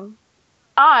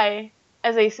 I,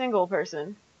 as a single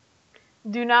person,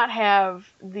 do not have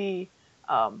the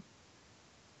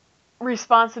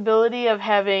responsibility of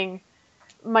having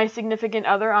my significant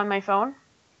other on my phone,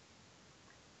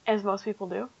 as most people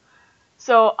do.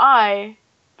 So I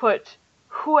put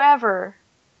whoever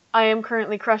I am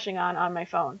currently crushing on my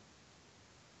phone.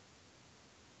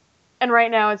 And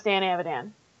right now it's Dan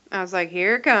Avidan. I was like,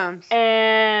 here it comes.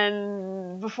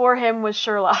 And before him was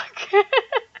Sherlock.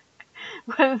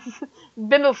 Was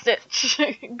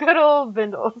Bindlestitch. Good old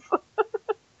Bindles.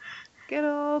 Good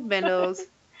old Bindles.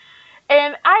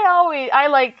 And I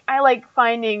like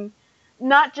finding,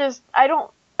 not just, I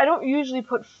don't usually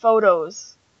put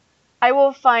photos. I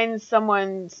will find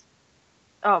someone's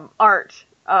art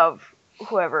of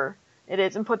whoever it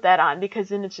is and put that on, because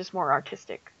then it's just more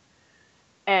artistic.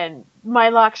 And my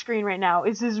lock screen right now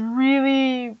is this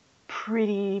really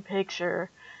pretty picture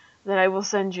that I will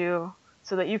send you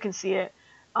so that you can see it.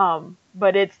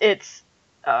 But it's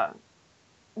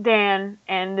Dan,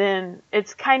 and then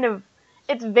it's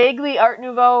vaguely Art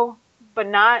Nouveau, but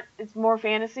not. It's more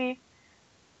fantasy.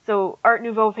 So Art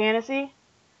Nouveau fantasy.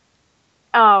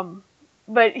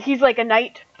 But he's like a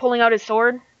knight pulling out his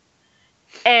sword,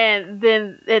 and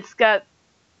then it's got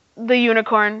the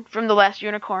unicorn from The Last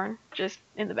Unicorn just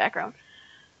in the background.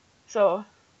 So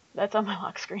that's on my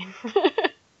lock screen.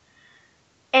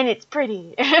 And it's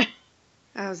pretty.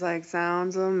 I was like,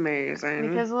 sounds amazing.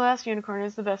 Because The Last Unicorn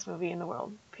is the best movie in the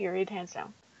world. Period. Hands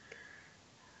down.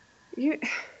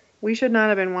 We should not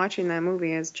have been watching that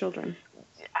movie as children.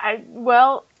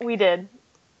 Well, we did.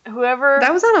 Whoever...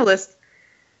 That was on a list.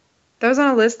 That was on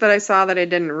a list that I saw that I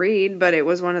didn't read, but it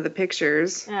was one of the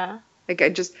pictures. Yeah. Like, I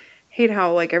just hate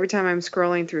how, like, every time I'm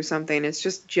scrolling through something, it's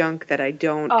just junk that I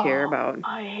don't care about.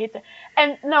 I hate that.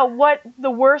 And no, what the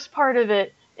worst part of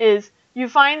it is, you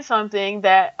find something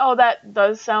that, that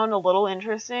does sound a little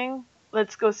interesting.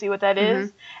 Let's go see what that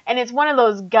is. And it's one of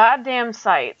those goddamn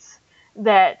sites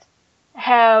that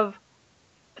have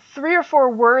 3 or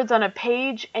 4 words on a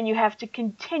page, and you have to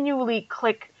continually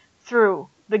click through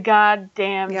the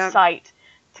goddamn site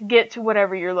to get to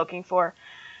whatever you're looking for.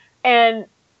 And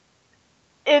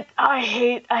I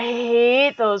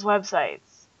hate those websites.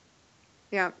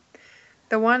 Yeah.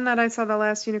 The one that I saw The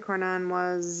Last Unicorn on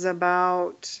was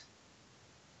about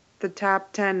the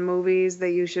top 10 movies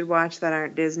that you should watch that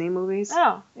aren't Disney movies.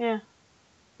 Oh, yeah.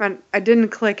 And I didn't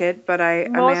click it, but I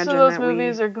imagine that most of those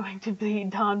movies are going to be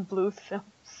Don Bluth films.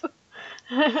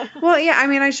 Well, yeah, I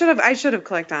mean, I should have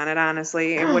clicked on it,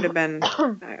 honestly. It would have been,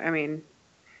 I mean,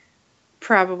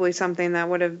 probably something that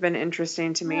would have been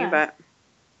interesting to me, but...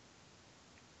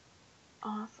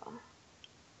 Awesome.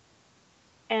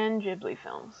 And Ghibli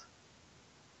films.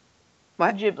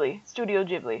 What? Ghibli. Studio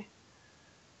Ghibli.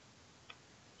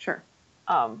 Sure.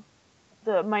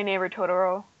 The My Neighbor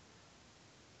Totoro.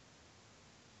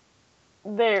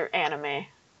 They're anime.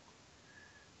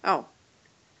 Oh.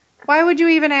 Why would you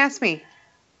even ask me?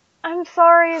 I'm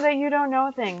sorry that you don't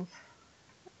know things.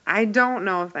 I don't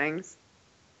know things.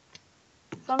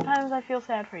 Sometimes I feel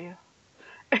sad for you.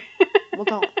 Well,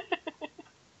 don't.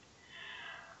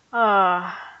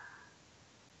 I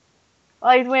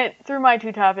went through my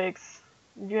 2 topics.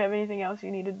 Did you have anything else you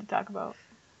needed to talk about?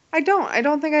 I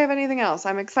don't think I have anything else.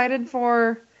 I'm excited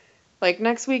for, like,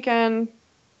 next weekend.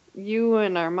 You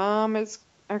and our mom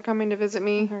are coming to visit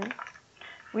me. Mm-hmm.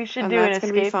 We should do an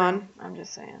escape room. I'm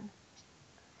just saying.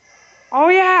 Oh,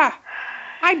 yeah.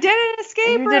 I did an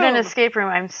escape room. You did an escape room.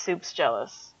 I'm soups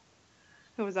jealous.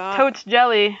 It was awesome. Totes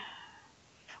jelly.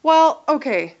 Well,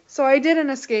 okay. So I did an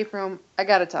escape room. I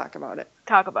got to talk about it.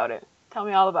 Talk about it. Tell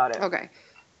me all about it. Okay.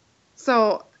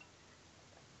 So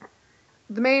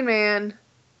the main man,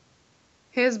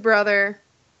 his brother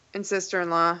and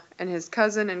sister-in-law, and his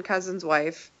cousin and cousin's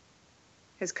wife,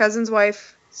 his cousin's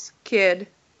wife's kid,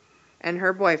 and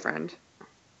her boyfriend.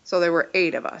 So there were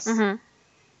 8 of us. Mm-hmm.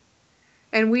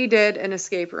 And we did an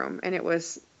escape room, and it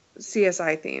was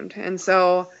CSI themed. And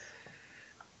so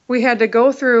we had to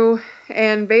go through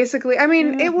and basically, I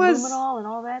mean, it was... Luminol and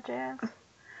all that jazz?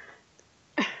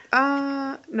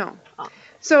 No. Oh.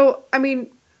 So, I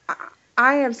mean,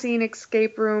 I have seen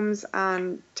escape rooms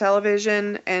on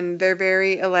television, and they're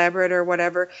very elaborate or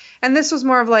whatever. And this was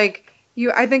more of like,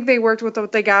 I think they worked with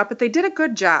what they got, but they did a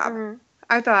good job. Mm-hmm.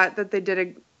 I thought that they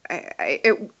did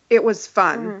it was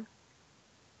fun. Mm-hmm.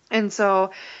 And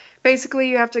so basically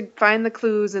you have to find the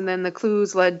clues, and then the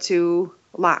clues led to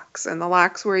locks, and the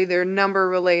locks were either number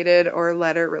related or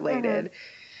letter related. Mm-hmm.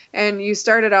 And you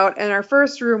started out, and our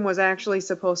first room was actually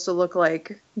supposed to look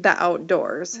like the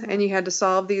outdoors. Mm-hmm. And you had to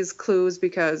solve these clues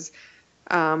because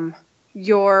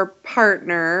your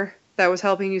partner that was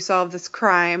helping you solve this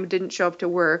crime didn't show up to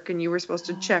work, and you were supposed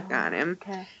to check on him.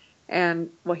 Okay. And,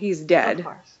 well, he's dead. Of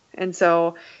course. And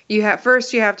so you have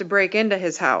to break into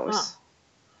his house.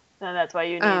 And that's why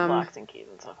you need locks and keys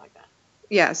and stuff like that.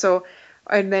 Yeah, so,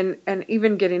 and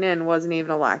even getting in wasn't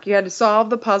even a lock. You had to solve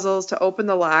the puzzles to open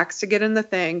the locks, to get in the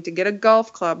thing, to get a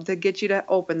golf club, to get you to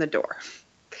open the door.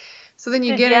 So then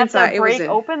you get inside. Did you have to break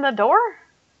open the door?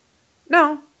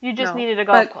 No. You just no. needed a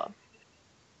golf But, club.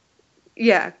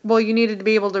 Yeah. Well, you needed to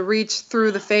be able to reach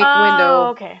through the fake Oh, window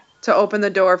okay. to open the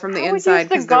door from the I would inside use the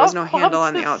because there was golf no club handle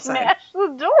on to the outside. smash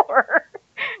the door.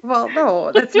 Well,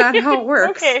 no, that's not how it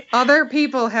works. Okay. Other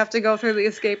people have to go through the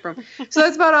escape room. So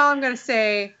that's about all I'm going to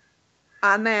say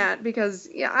on that because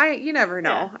you never know.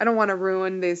 Yeah. I don't want to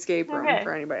ruin the escape room Okay.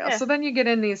 for anybody else. Yeah. So then you get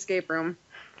in the escape room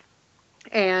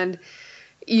and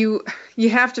you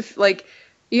have to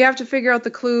you have to figure out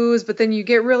the clues, but then you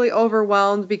get really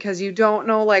overwhelmed because you don't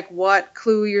know like what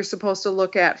clue you're supposed to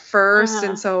look at first,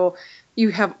 and so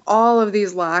you have all of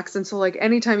these locks, and so like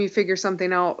anytime you figure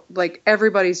something out, like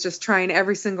everybody's just trying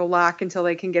every single lock until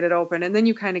they can get it open, and then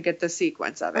you kind of get the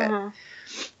sequence of it.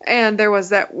 And there was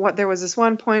this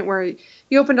one point where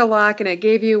you opened a lock and it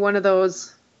gave you one of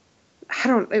those,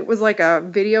 it was like a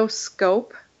video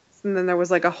scope. And then there was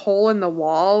like a hole in the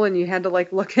wall and you had to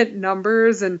like look at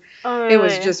numbers and it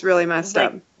was just really messed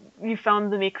up. You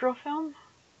found the microfilm?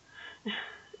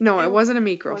 No, it wasn't a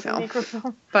microfilm.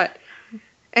 But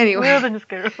anyway.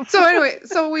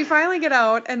 So we finally get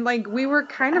out and like we were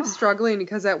kind of struggling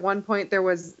because at one point there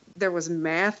was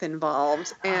math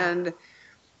involved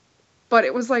but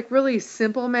it was like really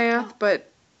simple math,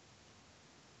 but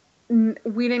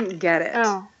we didn't get it.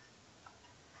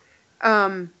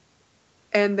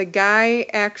 And the guy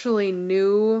actually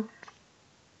knew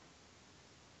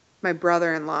my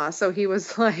brother-in-law, so he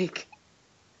was like,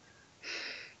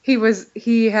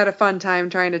 he had a fun time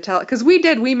trying to tell, because we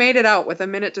made it out with a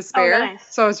minute to spare,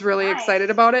 nice. So I was really excited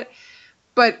about it,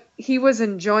 but he was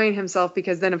enjoying himself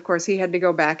because then, of course, he had to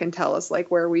go back and tell us, like,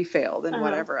 where we failed and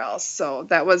whatever else, so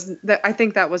I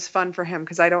think that was fun for him,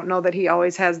 because I don't know that he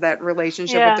always has that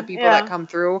relationship with the people that come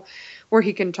through, where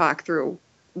he can talk through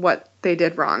what they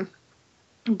did wrong.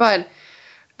 But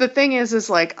the thing is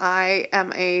like I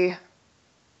am a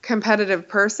competitive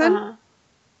person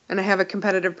and I have a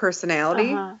competitive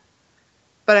personality,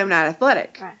 but I'm not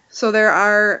athletic. Right. So there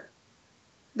are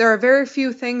very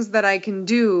few things that I can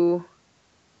do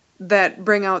that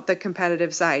bring out the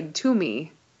competitive side to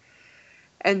me.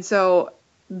 And so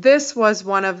this was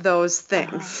one of those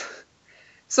things.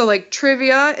 So like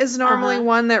trivia is normally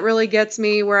one that really gets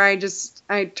me, where I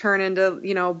turn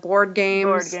into, board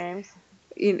games.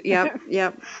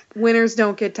 Yep. Winners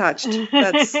don't get touched.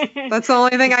 That's the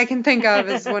only thing I can think of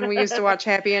is when we used to watch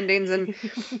Happy Endings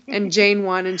and Jane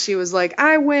won and she was like,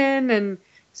 I win, and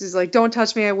she's like, don't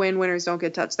touch me, I win, winners don't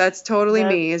get touched. That's totally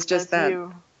me. It's just that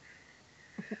you.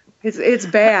 It's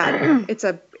bad.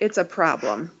 It's a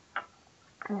problem.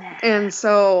 And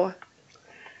so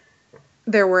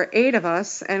there were 8 of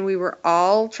us and we were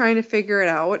all trying to figure it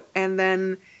out, and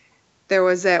then there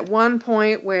was at one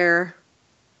point where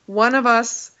one of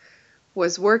us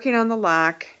was working on the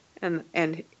lock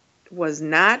and was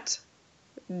not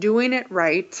doing it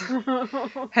right.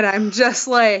 And I'm just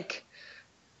like,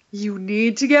 you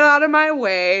need to get out of my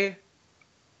way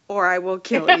or I will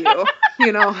kill you.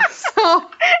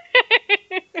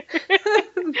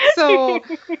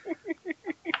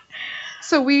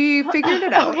 So we figured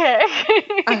it out. Okay.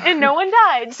 And no one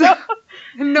died. So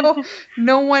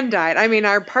no one died. I mean,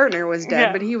 our partner was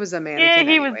dead, but he was a mannequin.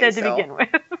 Yeah, he was dead to begin with.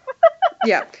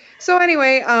 Yeah. So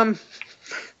anyway,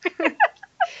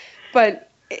 but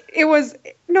it was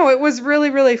really,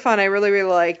 really fun. I really, really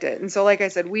liked it. And so, like I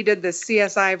said, we did this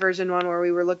CSI version one where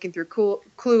we were looking through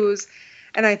clues,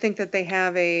 and I think that they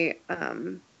have a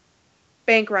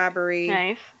bank robbery.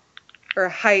 Nice. Or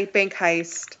a bank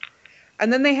heist.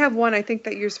 And then they have one, I think,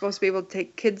 that you're supposed to be able to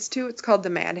take kids to. It's called the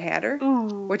Mad Hatter,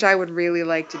 which I would really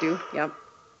like to do. Yep. I want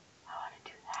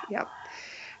to do that. Yep.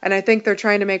 And I think they're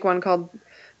trying to make one called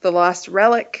The Lost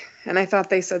Relic, and I thought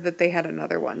they said that they had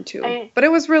another one too. But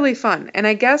it was really fun. And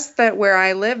I guess that where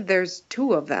I live, there's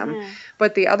 2 of them. Yeah.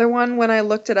 But the other one, when I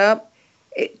looked it up,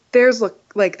 theirs look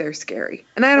like they're scary.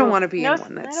 And I don't want to be in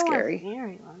one that's scary.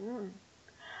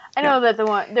 I know that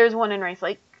there's one in Rice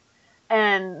Lake.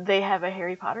 And they have a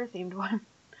Harry Potter themed one.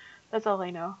 That's all I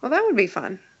know. Well, that would be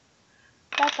fun.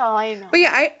 That's all I know. But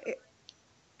yeah,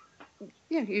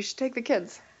 you should take the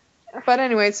kids. But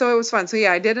anyway, so it was fun. So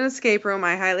yeah, I did an escape room.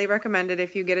 I highly recommend it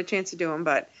if you get a chance to do them.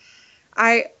 But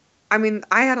I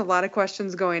had a lot of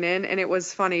questions going in, and it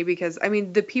was funny because,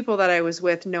 the people that I was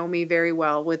with know me very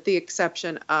well, with the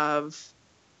exception of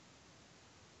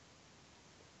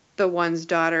the one's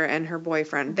daughter and her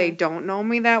boyfriend. Mm-hmm. They don't know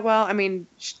me that well.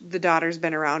 The daughter's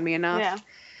been around me enough. Yeah.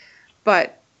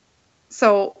 But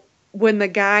so when the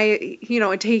guy, he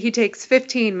takes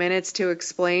 15 minutes to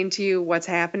explain to you what's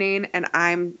happening, and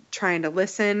I'm trying to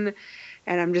listen,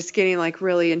 and I'm just getting like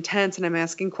really intense, and I'm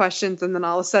asking questions, and then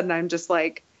all of a sudden I'm just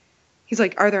like, he's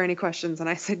like, are there any questions? And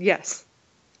I said, yes.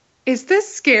 is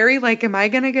this scary? Like, am I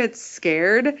going to get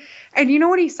scared? And you know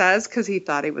what he says? Because he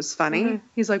thought it was funny. Mhm.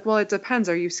 He's like, well, it depends.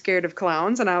 Are you scared of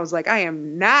clowns? And I was like, I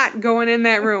am not going in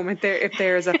that room if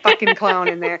there is a fucking clown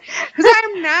in there. Because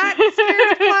I'm not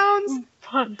scared of clowns,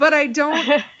 but I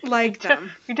don't like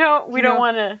them. We don't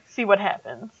want to see what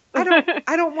happens.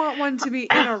 I don't want one to be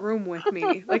in a room with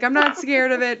me. Like, I'm not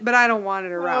scared of it, but I don't want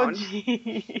it around. Oh,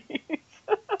 jeez.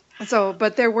 So,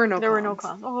 but there were no clowns. There were no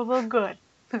clowns. Oh, well, good.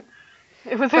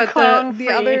 It was a But clown-free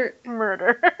the other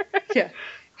murder. Yeah.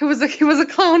 It was a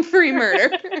clown-free murder.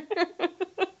 Those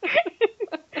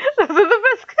are the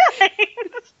best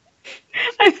kinds.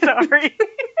 I'm sorry.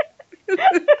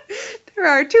 There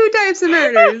are 2 types of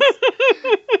murders.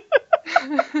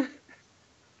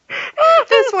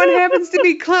 This one happens to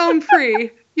be clown-free.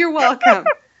 You're welcome.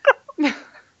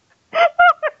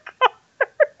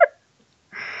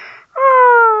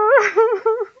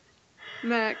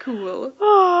 Not cool.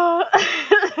 I'm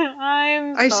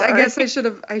sorry. I guess I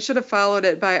should have followed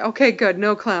it by, okay, good,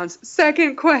 no clowns.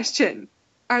 Second question.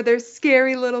 Are there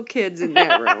scary little kids in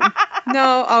that room?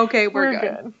 No? Okay, we're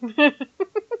good.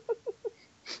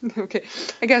 Okay.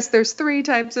 I guess there's 3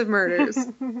 types of murders.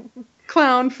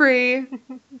 Clown-free,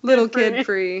 little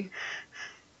kid-free,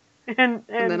 and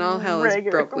then all hell is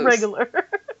broke loose. Regular.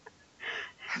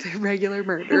 The regular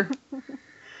murder.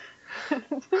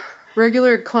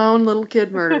 Regular clown little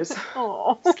kid murders.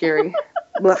 Oh. Scary.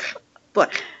 Blech.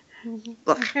 Blech.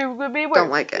 Blech. It could be worse. Don't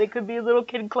like it. It could be little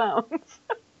kid clowns.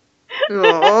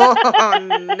 Oh,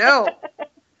 no.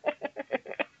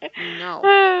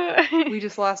 No. We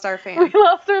just lost our fan. We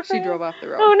lost our fan. She drove off the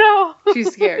road. Oh, no.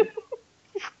 She's scared.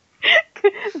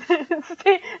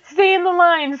 Stay in the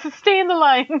lines. Stay in the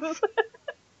lines.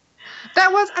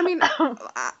 That was, I mean,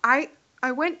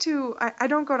 I went to, I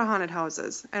don't go to haunted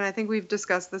houses, and I think we've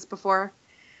discussed this before.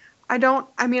 I know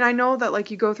that, like,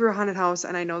 you go through a haunted house,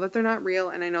 and I know that they're not real,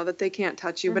 and I know that they can't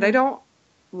touch you, but I don't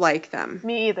like them.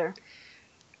 Me either.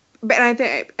 But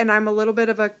I'm a little bit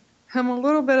of a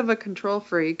control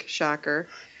freak, shocker.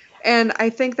 And I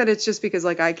think that it's just because,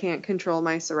 like, I can't control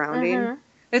my surrounding. Mm-hmm.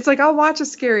 It's like, I'll watch a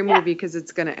scary movie because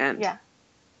it's going to end. Yeah.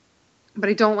 But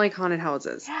I don't like haunted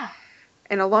houses. Yeah.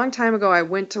 And a long time ago, I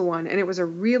went to one, and it was a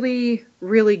really,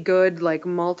 really good, like,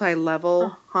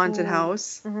 multi-level haunted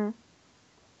house. Mm-hmm.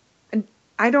 And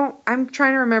I'm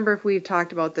trying to remember if we've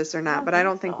talked about this or not, but I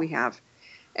don't think we have.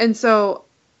 And so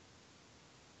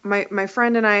my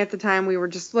friend and I at the time, we were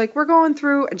just like, we're going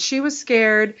through, and she was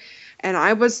scared, and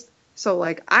I was, so,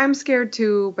 like, I'm scared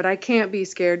too, but I can't be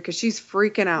scared because she's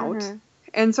freaking out. Mm-hmm.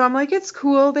 And so I'm like, it's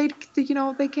cool. They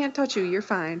can't touch you. You're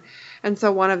fine. And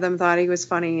so one of them thought he was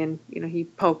funny, and, he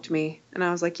poked me, and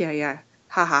I was like, yeah.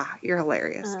 Haha, you're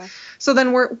hilarious. Uh-huh. So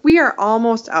then we are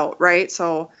almost out, right?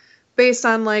 So based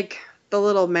on, like, the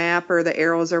little map or the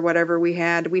arrows or whatever we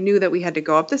had, we knew that we had to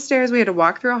go up the stairs, we had to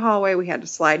walk through a hallway, we had to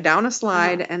slide down a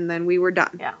slide, and then we were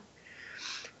done. Yeah.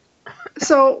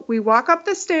 So we walk up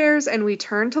the stairs, and we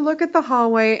turn to look at the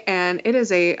hallway, and it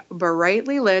is a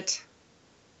brightly lit,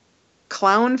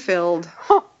 clown-filled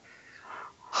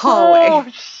hallway. Oh,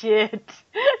 shit.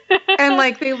 And,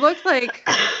 like, they look like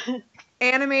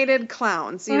animated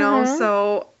clowns,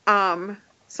 So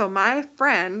my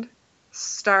friend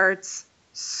starts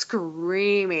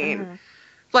screaming,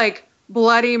 like,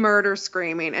 bloody murder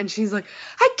screaming, and she's like,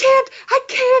 I can't,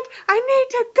 I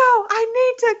need to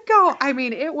go. I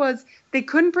mean, they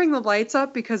couldn't bring the lights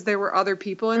up because there were other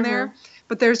people in there,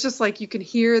 but there's just, like, you can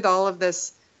hear all of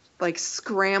this, like,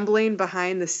 scrambling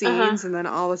behind the scenes, and then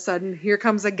all of a sudden, here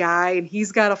comes a guy, and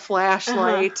he's got a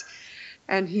flashlight,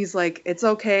 and he's like, it's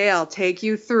okay, I'll take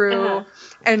you through,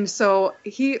 and so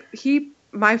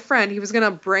my friend, he was gonna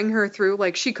bring her through,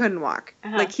 like, she couldn't walk,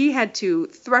 like, he had to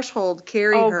threshold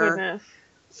carry her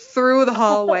through the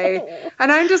hallway,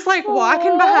 and I'm just, like,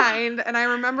 walking behind, and I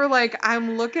remember, like,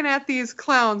 I'm looking at these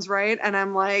clowns, right, and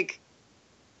I'm like,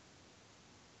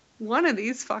 one of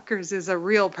these fuckers is a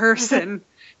real person.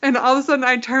 And all of a sudden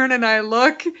I turn and I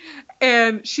look,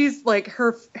 and she's, like,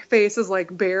 her face is,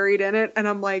 like, buried in it, and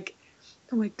I'm like,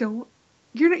 don't,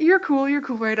 you're cool,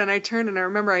 right? And I turned, and I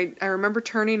remember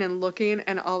turning and looking,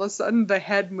 and all of a sudden the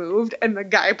head moved, and the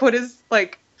guy put his,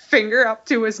 like, finger up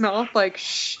to his mouth, like,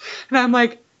 shh, and I'm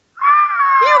like,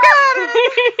 you got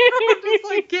it! I'm just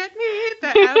like, get me the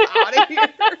F out of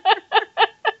here.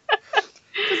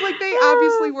 Because, like, they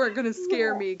obviously weren't going to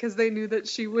scare me because they knew that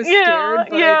she was scared,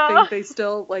 but I think they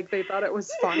still, like, they thought it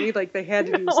was funny. Like, they had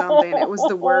to do something. It was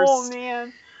the worst. Oh,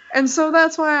 man. And so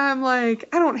that's why I'm like,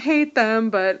 I don't hate them,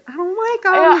 but I don't like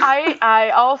them.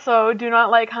 I also do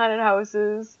not like haunted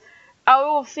houses. I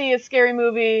will see a scary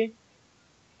movie,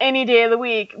 any day of the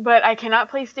week, but I cannot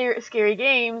play scary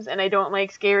games, and I don't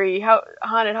like scary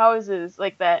haunted houses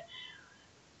like that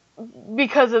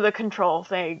because of the control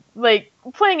thing. Like,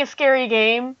 playing a scary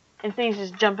game and things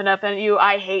just jumping up at you,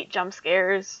 I hate jump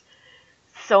scares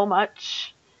so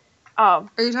much. Are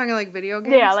you talking like video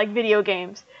games? Yeah, like video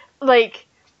games. Like,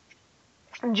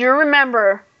 do you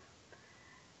remember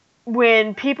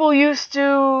when people used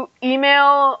to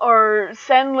email or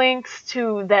send links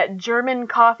to that German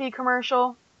coffee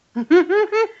commercial?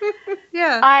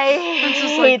 Yeah. I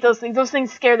hate those things. Those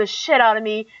things scare the shit out of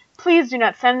me. Please do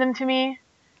not send them to me.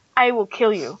 I will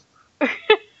kill you.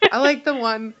 I like the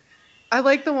one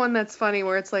that's funny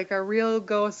where it's like a real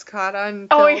ghost caught on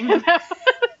film. Oh, yeah.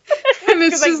 And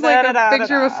it's just like a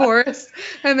picture of a forest,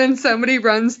 and then somebody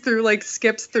runs through, like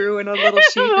skips through in a little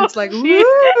sheet, and it's like, woo!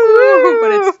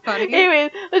 But it's funny.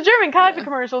 Anyways, the German coffee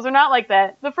commercials are not like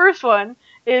that. The first one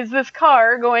is this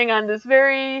car going on this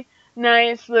very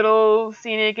nice little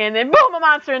scenic, and then boom, a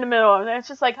monster in the middle, and it's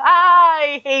just like,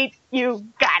 I hate you,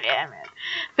 goddamn it.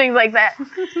 Things like that.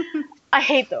 I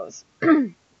hate those.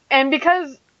 And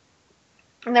because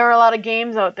there are a lot of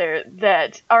games out there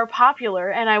that are popular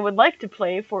and I would like to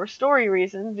play for story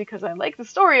reasons because I like the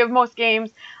story of most games,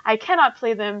 I cannot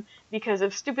play them because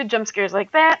of stupid jump scares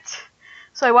like that.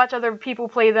 So I watch other people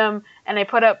play them and I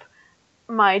put up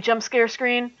my jump scare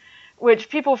screen, which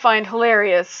people find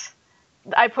hilarious.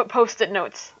 I put post-it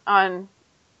notes on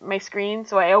my screen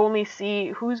so I only see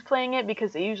who's playing it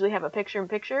because they usually have a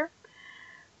picture-in-picture.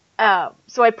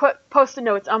 So I put post-it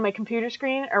notes on my computer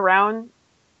screen around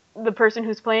the person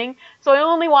who's playing, so I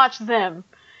only watch them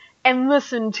and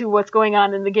listen to what's going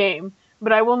on in the game,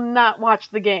 but I will not watch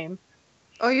the game.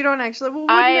 Oh, you don't actually?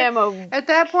 Well, at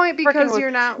that point, because you're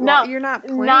not playing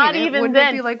not it, even wouldn't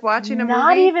then, it be like watching a movie?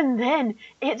 Not even then.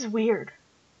 It's weird.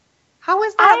 How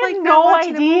is that? I have no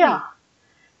idea.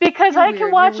 Because I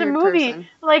can watch a movie person.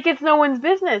 like it's no one's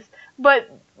business, but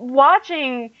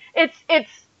watching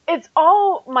it's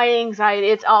all my anxiety.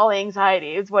 It's all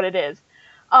anxiety. Is what it is.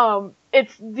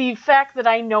 It's the fact that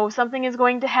I know something is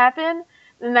going to happen,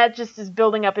 and that just is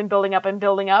building up and building up and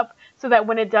building up, so that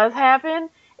when it does happen,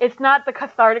 it's not the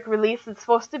cathartic release it's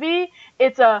supposed to be.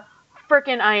 It's a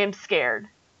frickin' I am scared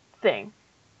thing.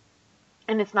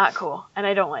 And it's not cool, and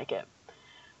I don't like it.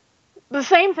 The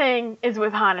same thing is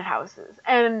with haunted houses,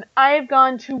 and I've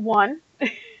gone to one.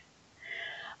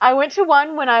 I went to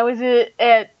one when I was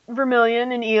at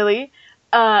Vermilion in Ely.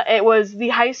 It was the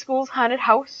high school's haunted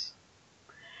house.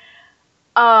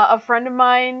 A friend of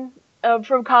mine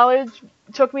from college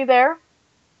took me there.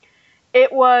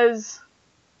 It was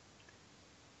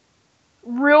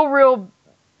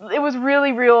it was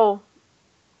really real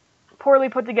poorly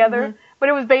put together, but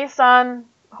it was based on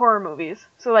horror movies.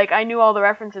 So, like, I knew all the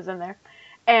references in there.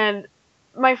 And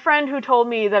my friend who told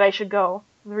me that I should go,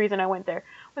 the reason I went there,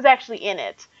 was actually in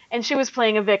it. And she was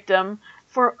playing a victim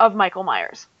of Michael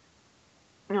Myers.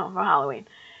 No, for Halloween.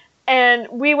 And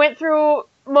we went through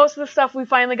most of the stuff. We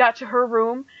finally got to her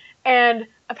room, and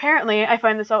apparently, I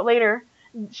find this out later,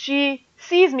 she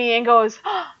sees me and goes,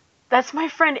 oh, that's my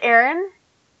friend Erin.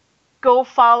 Go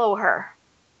follow her.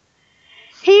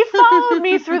 He followed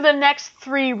me through the next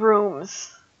 3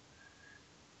 rooms.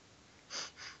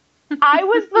 I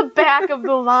was the back of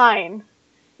the line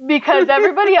because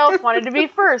everybody else wanted to be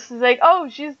first. It's like, oh,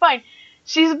 she's fine.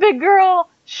 She's a big girl.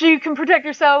 She can protect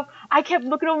herself. I kept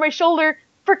looking over my shoulder.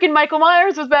 Frickin' Michael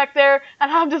Myers was back there,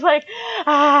 and I'm just like,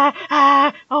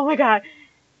 oh my god.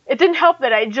 It didn't help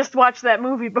that I just watched that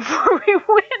movie before we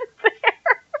went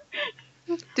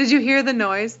there. Did you hear the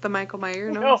noise, the Michael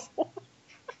Myers noise? No.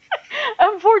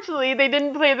 Unfortunately, they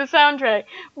didn't play the soundtrack,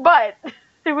 but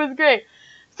it was great.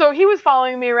 So he was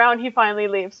following me around. He finally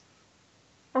leaves.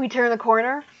 We turn the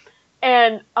corner,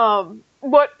 and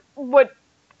what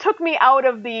took me out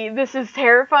of this is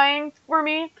terrifying for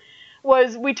me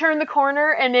was we turned the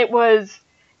corner, and it was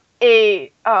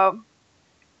a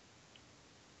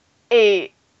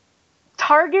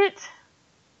target,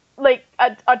 like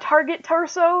a target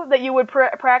torso that you would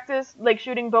practice like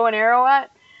shooting bow and arrow at,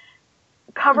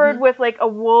 covered with like a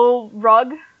wool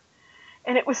rug,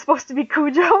 and it was supposed to be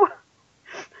Cujo.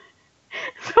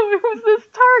 So it was this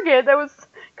target that was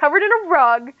covered in a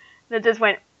rug that just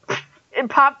went, it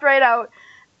popped right out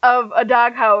of a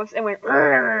doghouse and went,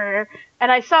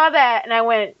 and I saw that and I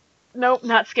went, nope,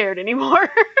 not scared anymore.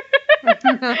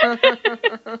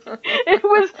 It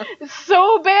was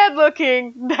so bad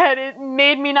looking that it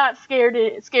made me not scared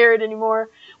anymore,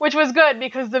 which was good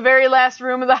because the very last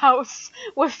room of the house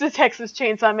was the Texas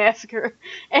Chainsaw Massacre,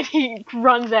 and he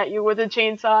runs at you with a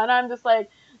chainsaw, and I'm just like,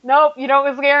 nope, you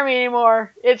don't scare me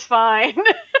anymore. It's fine.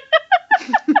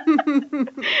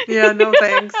 Yeah, no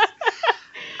thanks.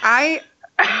 I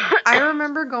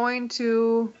remember going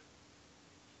to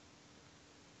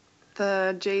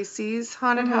the JC's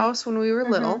haunted house when we were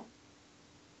little.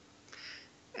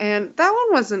 And that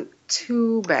one wasn't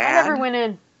too bad.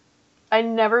 I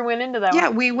never went into that one. Yeah,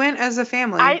 we went as a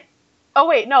family. Oh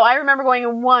wait, no, I remember going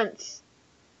in once,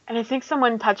 and I think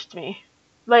someone touched me.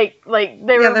 Like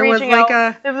they were reaching out.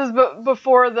 This was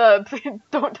before the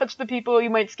 "don't touch the people, you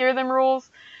might scare them" rules.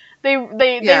 They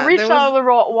reached out of the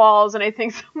walls, and I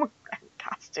think someone got in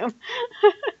costume.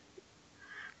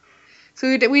 So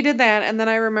we did that, and then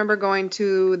I remember going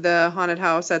to the haunted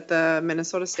house at the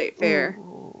Minnesota State Fair.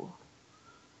 Ooh.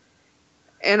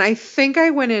 And I think I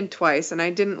went in twice, and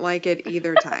I didn't like it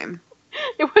either time.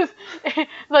 It was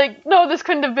like, no, this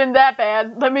couldn't have been that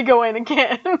bad. Let me go in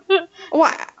again.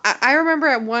 Well, I remember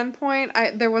at one point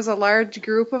there was a large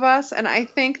group of us, and I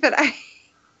think that I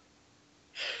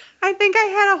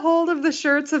had a hold of the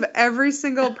shirts of every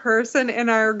single person in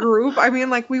our group. I mean,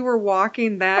 like, we were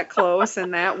walking that close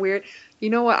and that weird. You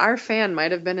know what? Our fan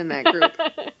might have been in that group.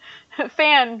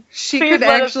 Fan. She could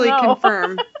actually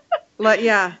confirm. Let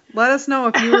us know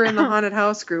if you were in the haunted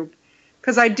house group.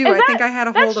 Because I do. I think I had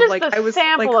a hold of, like, I was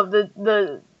sample of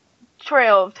the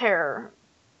Trail of Terror.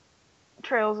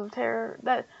 Trails of Terror.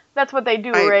 That's what they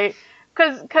do, right?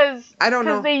 Because I don't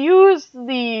know. Because they used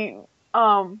the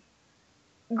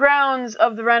grounds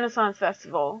of the Renaissance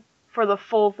Festival for the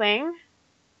full thing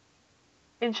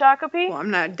in Shakopee. Well,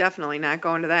 I'm definitely not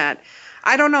going to that.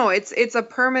 I don't know. It's a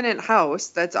permanent house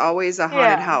that's always a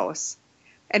haunted house,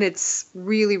 and it's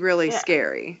really, really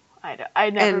scary. I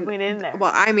never went in there.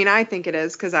 Well, I mean, I think it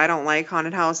is because I don't like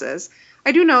haunted houses.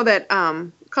 I do know that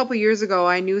a couple years ago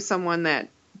I knew someone that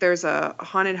there's a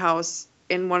haunted house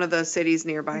in one of the cities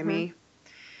nearby me,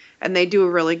 and they do a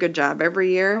really good job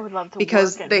every year. I would love to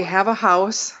because work in they one. have a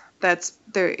house that's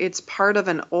there. It's part of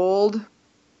an old.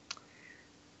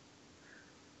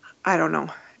 I don't know.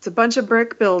 It's a bunch of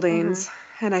brick buildings,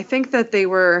 and I think that they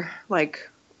were like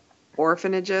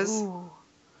orphanages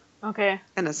Okay.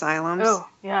 and asylums. Oh,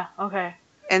 yeah, okay.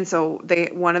 And so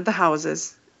one of the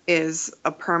houses is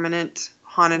a permanent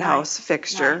haunted house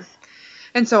fixture. Nice.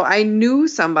 And so I knew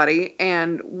somebody,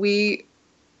 and we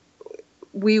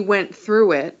went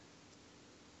through it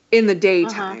in the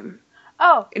daytime.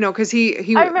 Oh. You know, because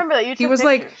he I remember that you took was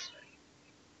pictures.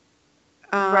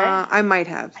 like, right? I might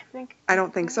have. I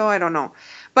don't think so. I don't know.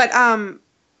 But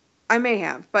I may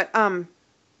have. But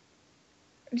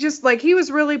just like he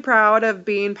was really proud of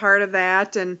being part of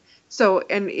that, and so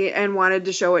and wanted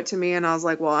to show it to me, and I was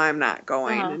like, well, I'm not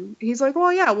going. And he's like,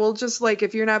 well, yeah, we'll just, like,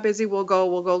 if you're not busy, we'll go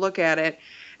look at it.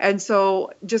 And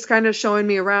so just kind of showing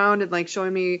me around and like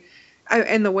showing me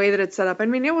and the way that it's set up. I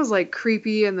mean, it was like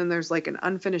creepy, and then there's like an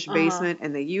unfinished basement,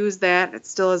 and they use that. It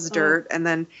still has dirt. And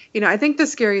then, you know, I think the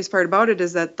scariest part about it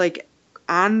is that, like,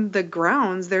 on the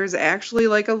grounds, there's actually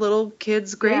like a little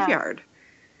kid's graveyard.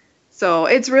 So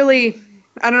it's really,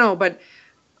 I don't know, but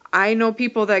I know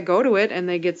people that go to it and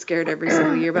they get scared every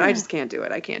single year, but I just can't do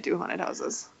it. I can't do haunted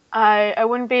houses. I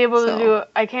wouldn't be able to do it.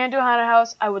 I can't do a haunted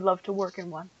house. I would love to work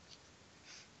in one.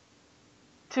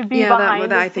 To be behind the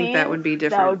scenes, I think that would be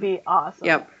different. That would be awesome.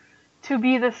 Yep. To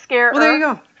be the scarer. Well, there you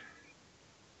go.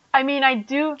 I mean, I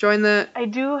do have.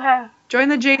 Join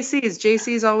the JCs.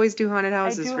 JCs always do haunted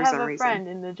houses for some reason. I do have a friend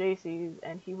in the JCs,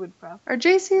 and he would probably. Are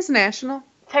JCs national?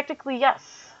 Technically, yes.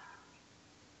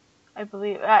 I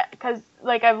believe, because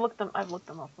like I've looked them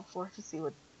up before to see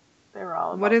what they're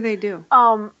all about. What do they do?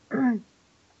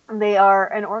 They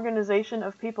are an organization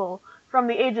of people from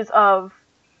the ages of,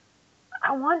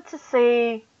 I want to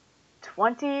say,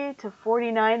 20 to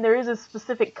 49. There is a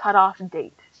specific cutoff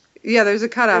date. Yeah, there's a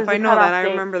cutoff. I know that. I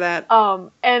remember that.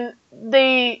 And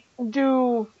they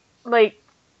do like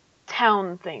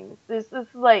town things. This is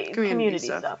like community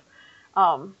stuff.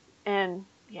 And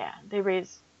yeah, they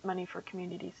raise money for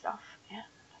community stuff. Yeah.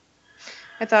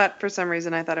 I thought for some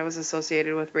reason it was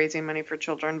associated with raising money for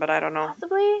children, but I don't know.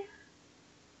 Possibly.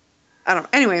 I don't know.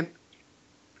 Anyway,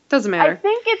 doesn't matter. I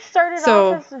think it started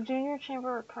off as the Junior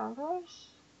Chamber of Commerce,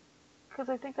 because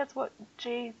I think that's what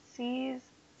JC's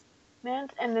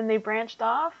meant, and then they branched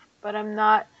off, but I'm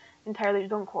not entirely,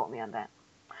 don't quote me on that.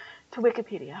 To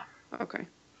Wikipedia. Okay.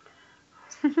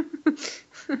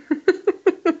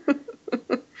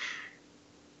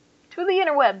 To the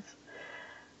interwebs.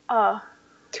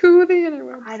 To the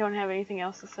interwebs. I don't have anything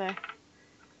else to say.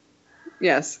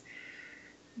 Yes.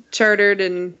 Chartered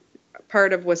and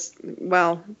part of,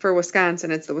 for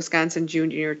Wisconsin, it's the Wisconsin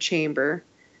Junior Chamber.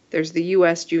 There's the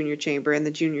U.S. Junior Chamber and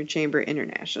the Junior Chamber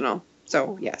International.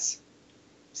 So, yes.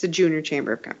 It's the Junior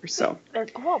Chamber of Commerce. So they're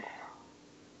global.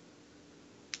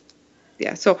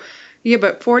 Yeah, so, yeah,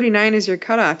 but 49 is your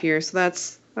cutoff year, so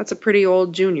that's a pretty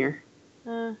old junior.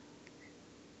 And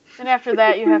after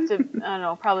that, you have to, I don't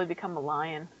know, probably become a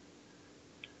lion.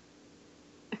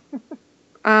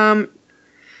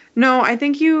 No, I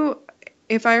think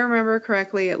if I remember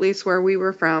correctly, at least where we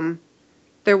were from,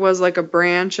 there was like a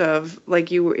branch of,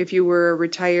 like, if you were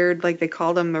retired, like they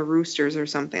called them the roosters or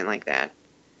something like that.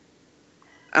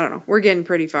 I don't know. We're getting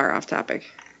pretty far off topic.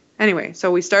 Anyway,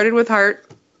 so we started with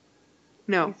Heart.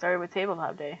 No. We started with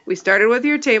Tabletop Day. We started with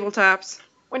your tabletops.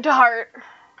 Went to Heart.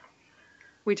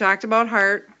 We talked about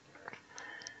Heart.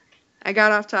 I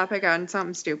got off topic on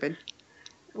something stupid.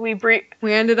 We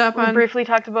ended up on... briefly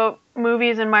talked about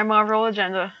movies and my Marvel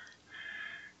agenda.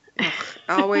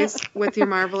 Always with your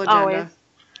Marvel agenda. Always.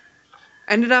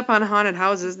 Ended up on haunted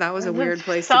houses. That was a weird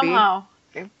place to be. Somehow.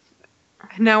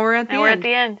 Now we're at the end. We're at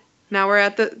the end. Now we're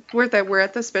at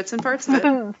the spits and farts of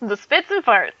it. The spits and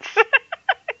farts.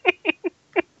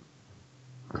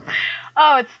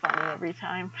 Oh, it's funny every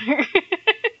time.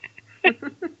 And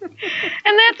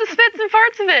that's the spits and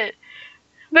farts of it.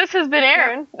 This has been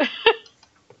Erin. Yeah.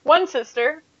 One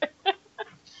sister.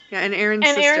 Yeah, and Erin's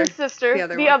sister. And Erin's sister,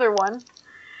 the other one.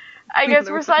 I guess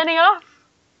we're signing off.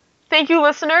 Thank you,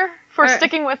 listener, for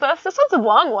sticking with us. This one's a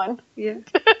long one. Yeah.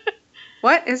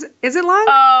 What? Is it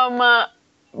long?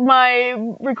 My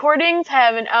recordings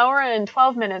have an hour and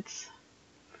 12 minutes.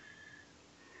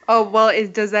 Oh, well,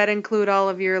 does that include all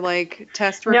of your, like,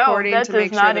 test recording to make sure that it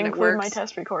works? No, that does not include my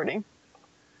test recording.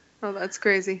 Oh, that's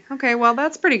crazy. Okay, well,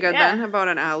 that's pretty good then. About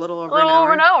a little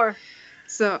over an hour.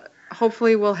 So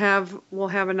hopefully we'll have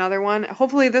another one.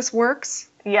 Hopefully this works.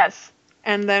 Yes.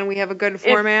 And then we have a good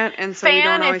format, and so we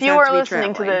don't always have to be traveling. If you are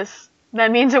listening to this,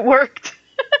 that means it worked.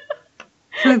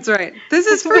 That's right. This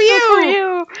is for you. This is for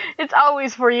you. It's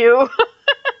always for you.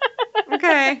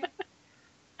 Okay.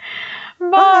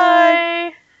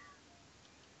 Bye.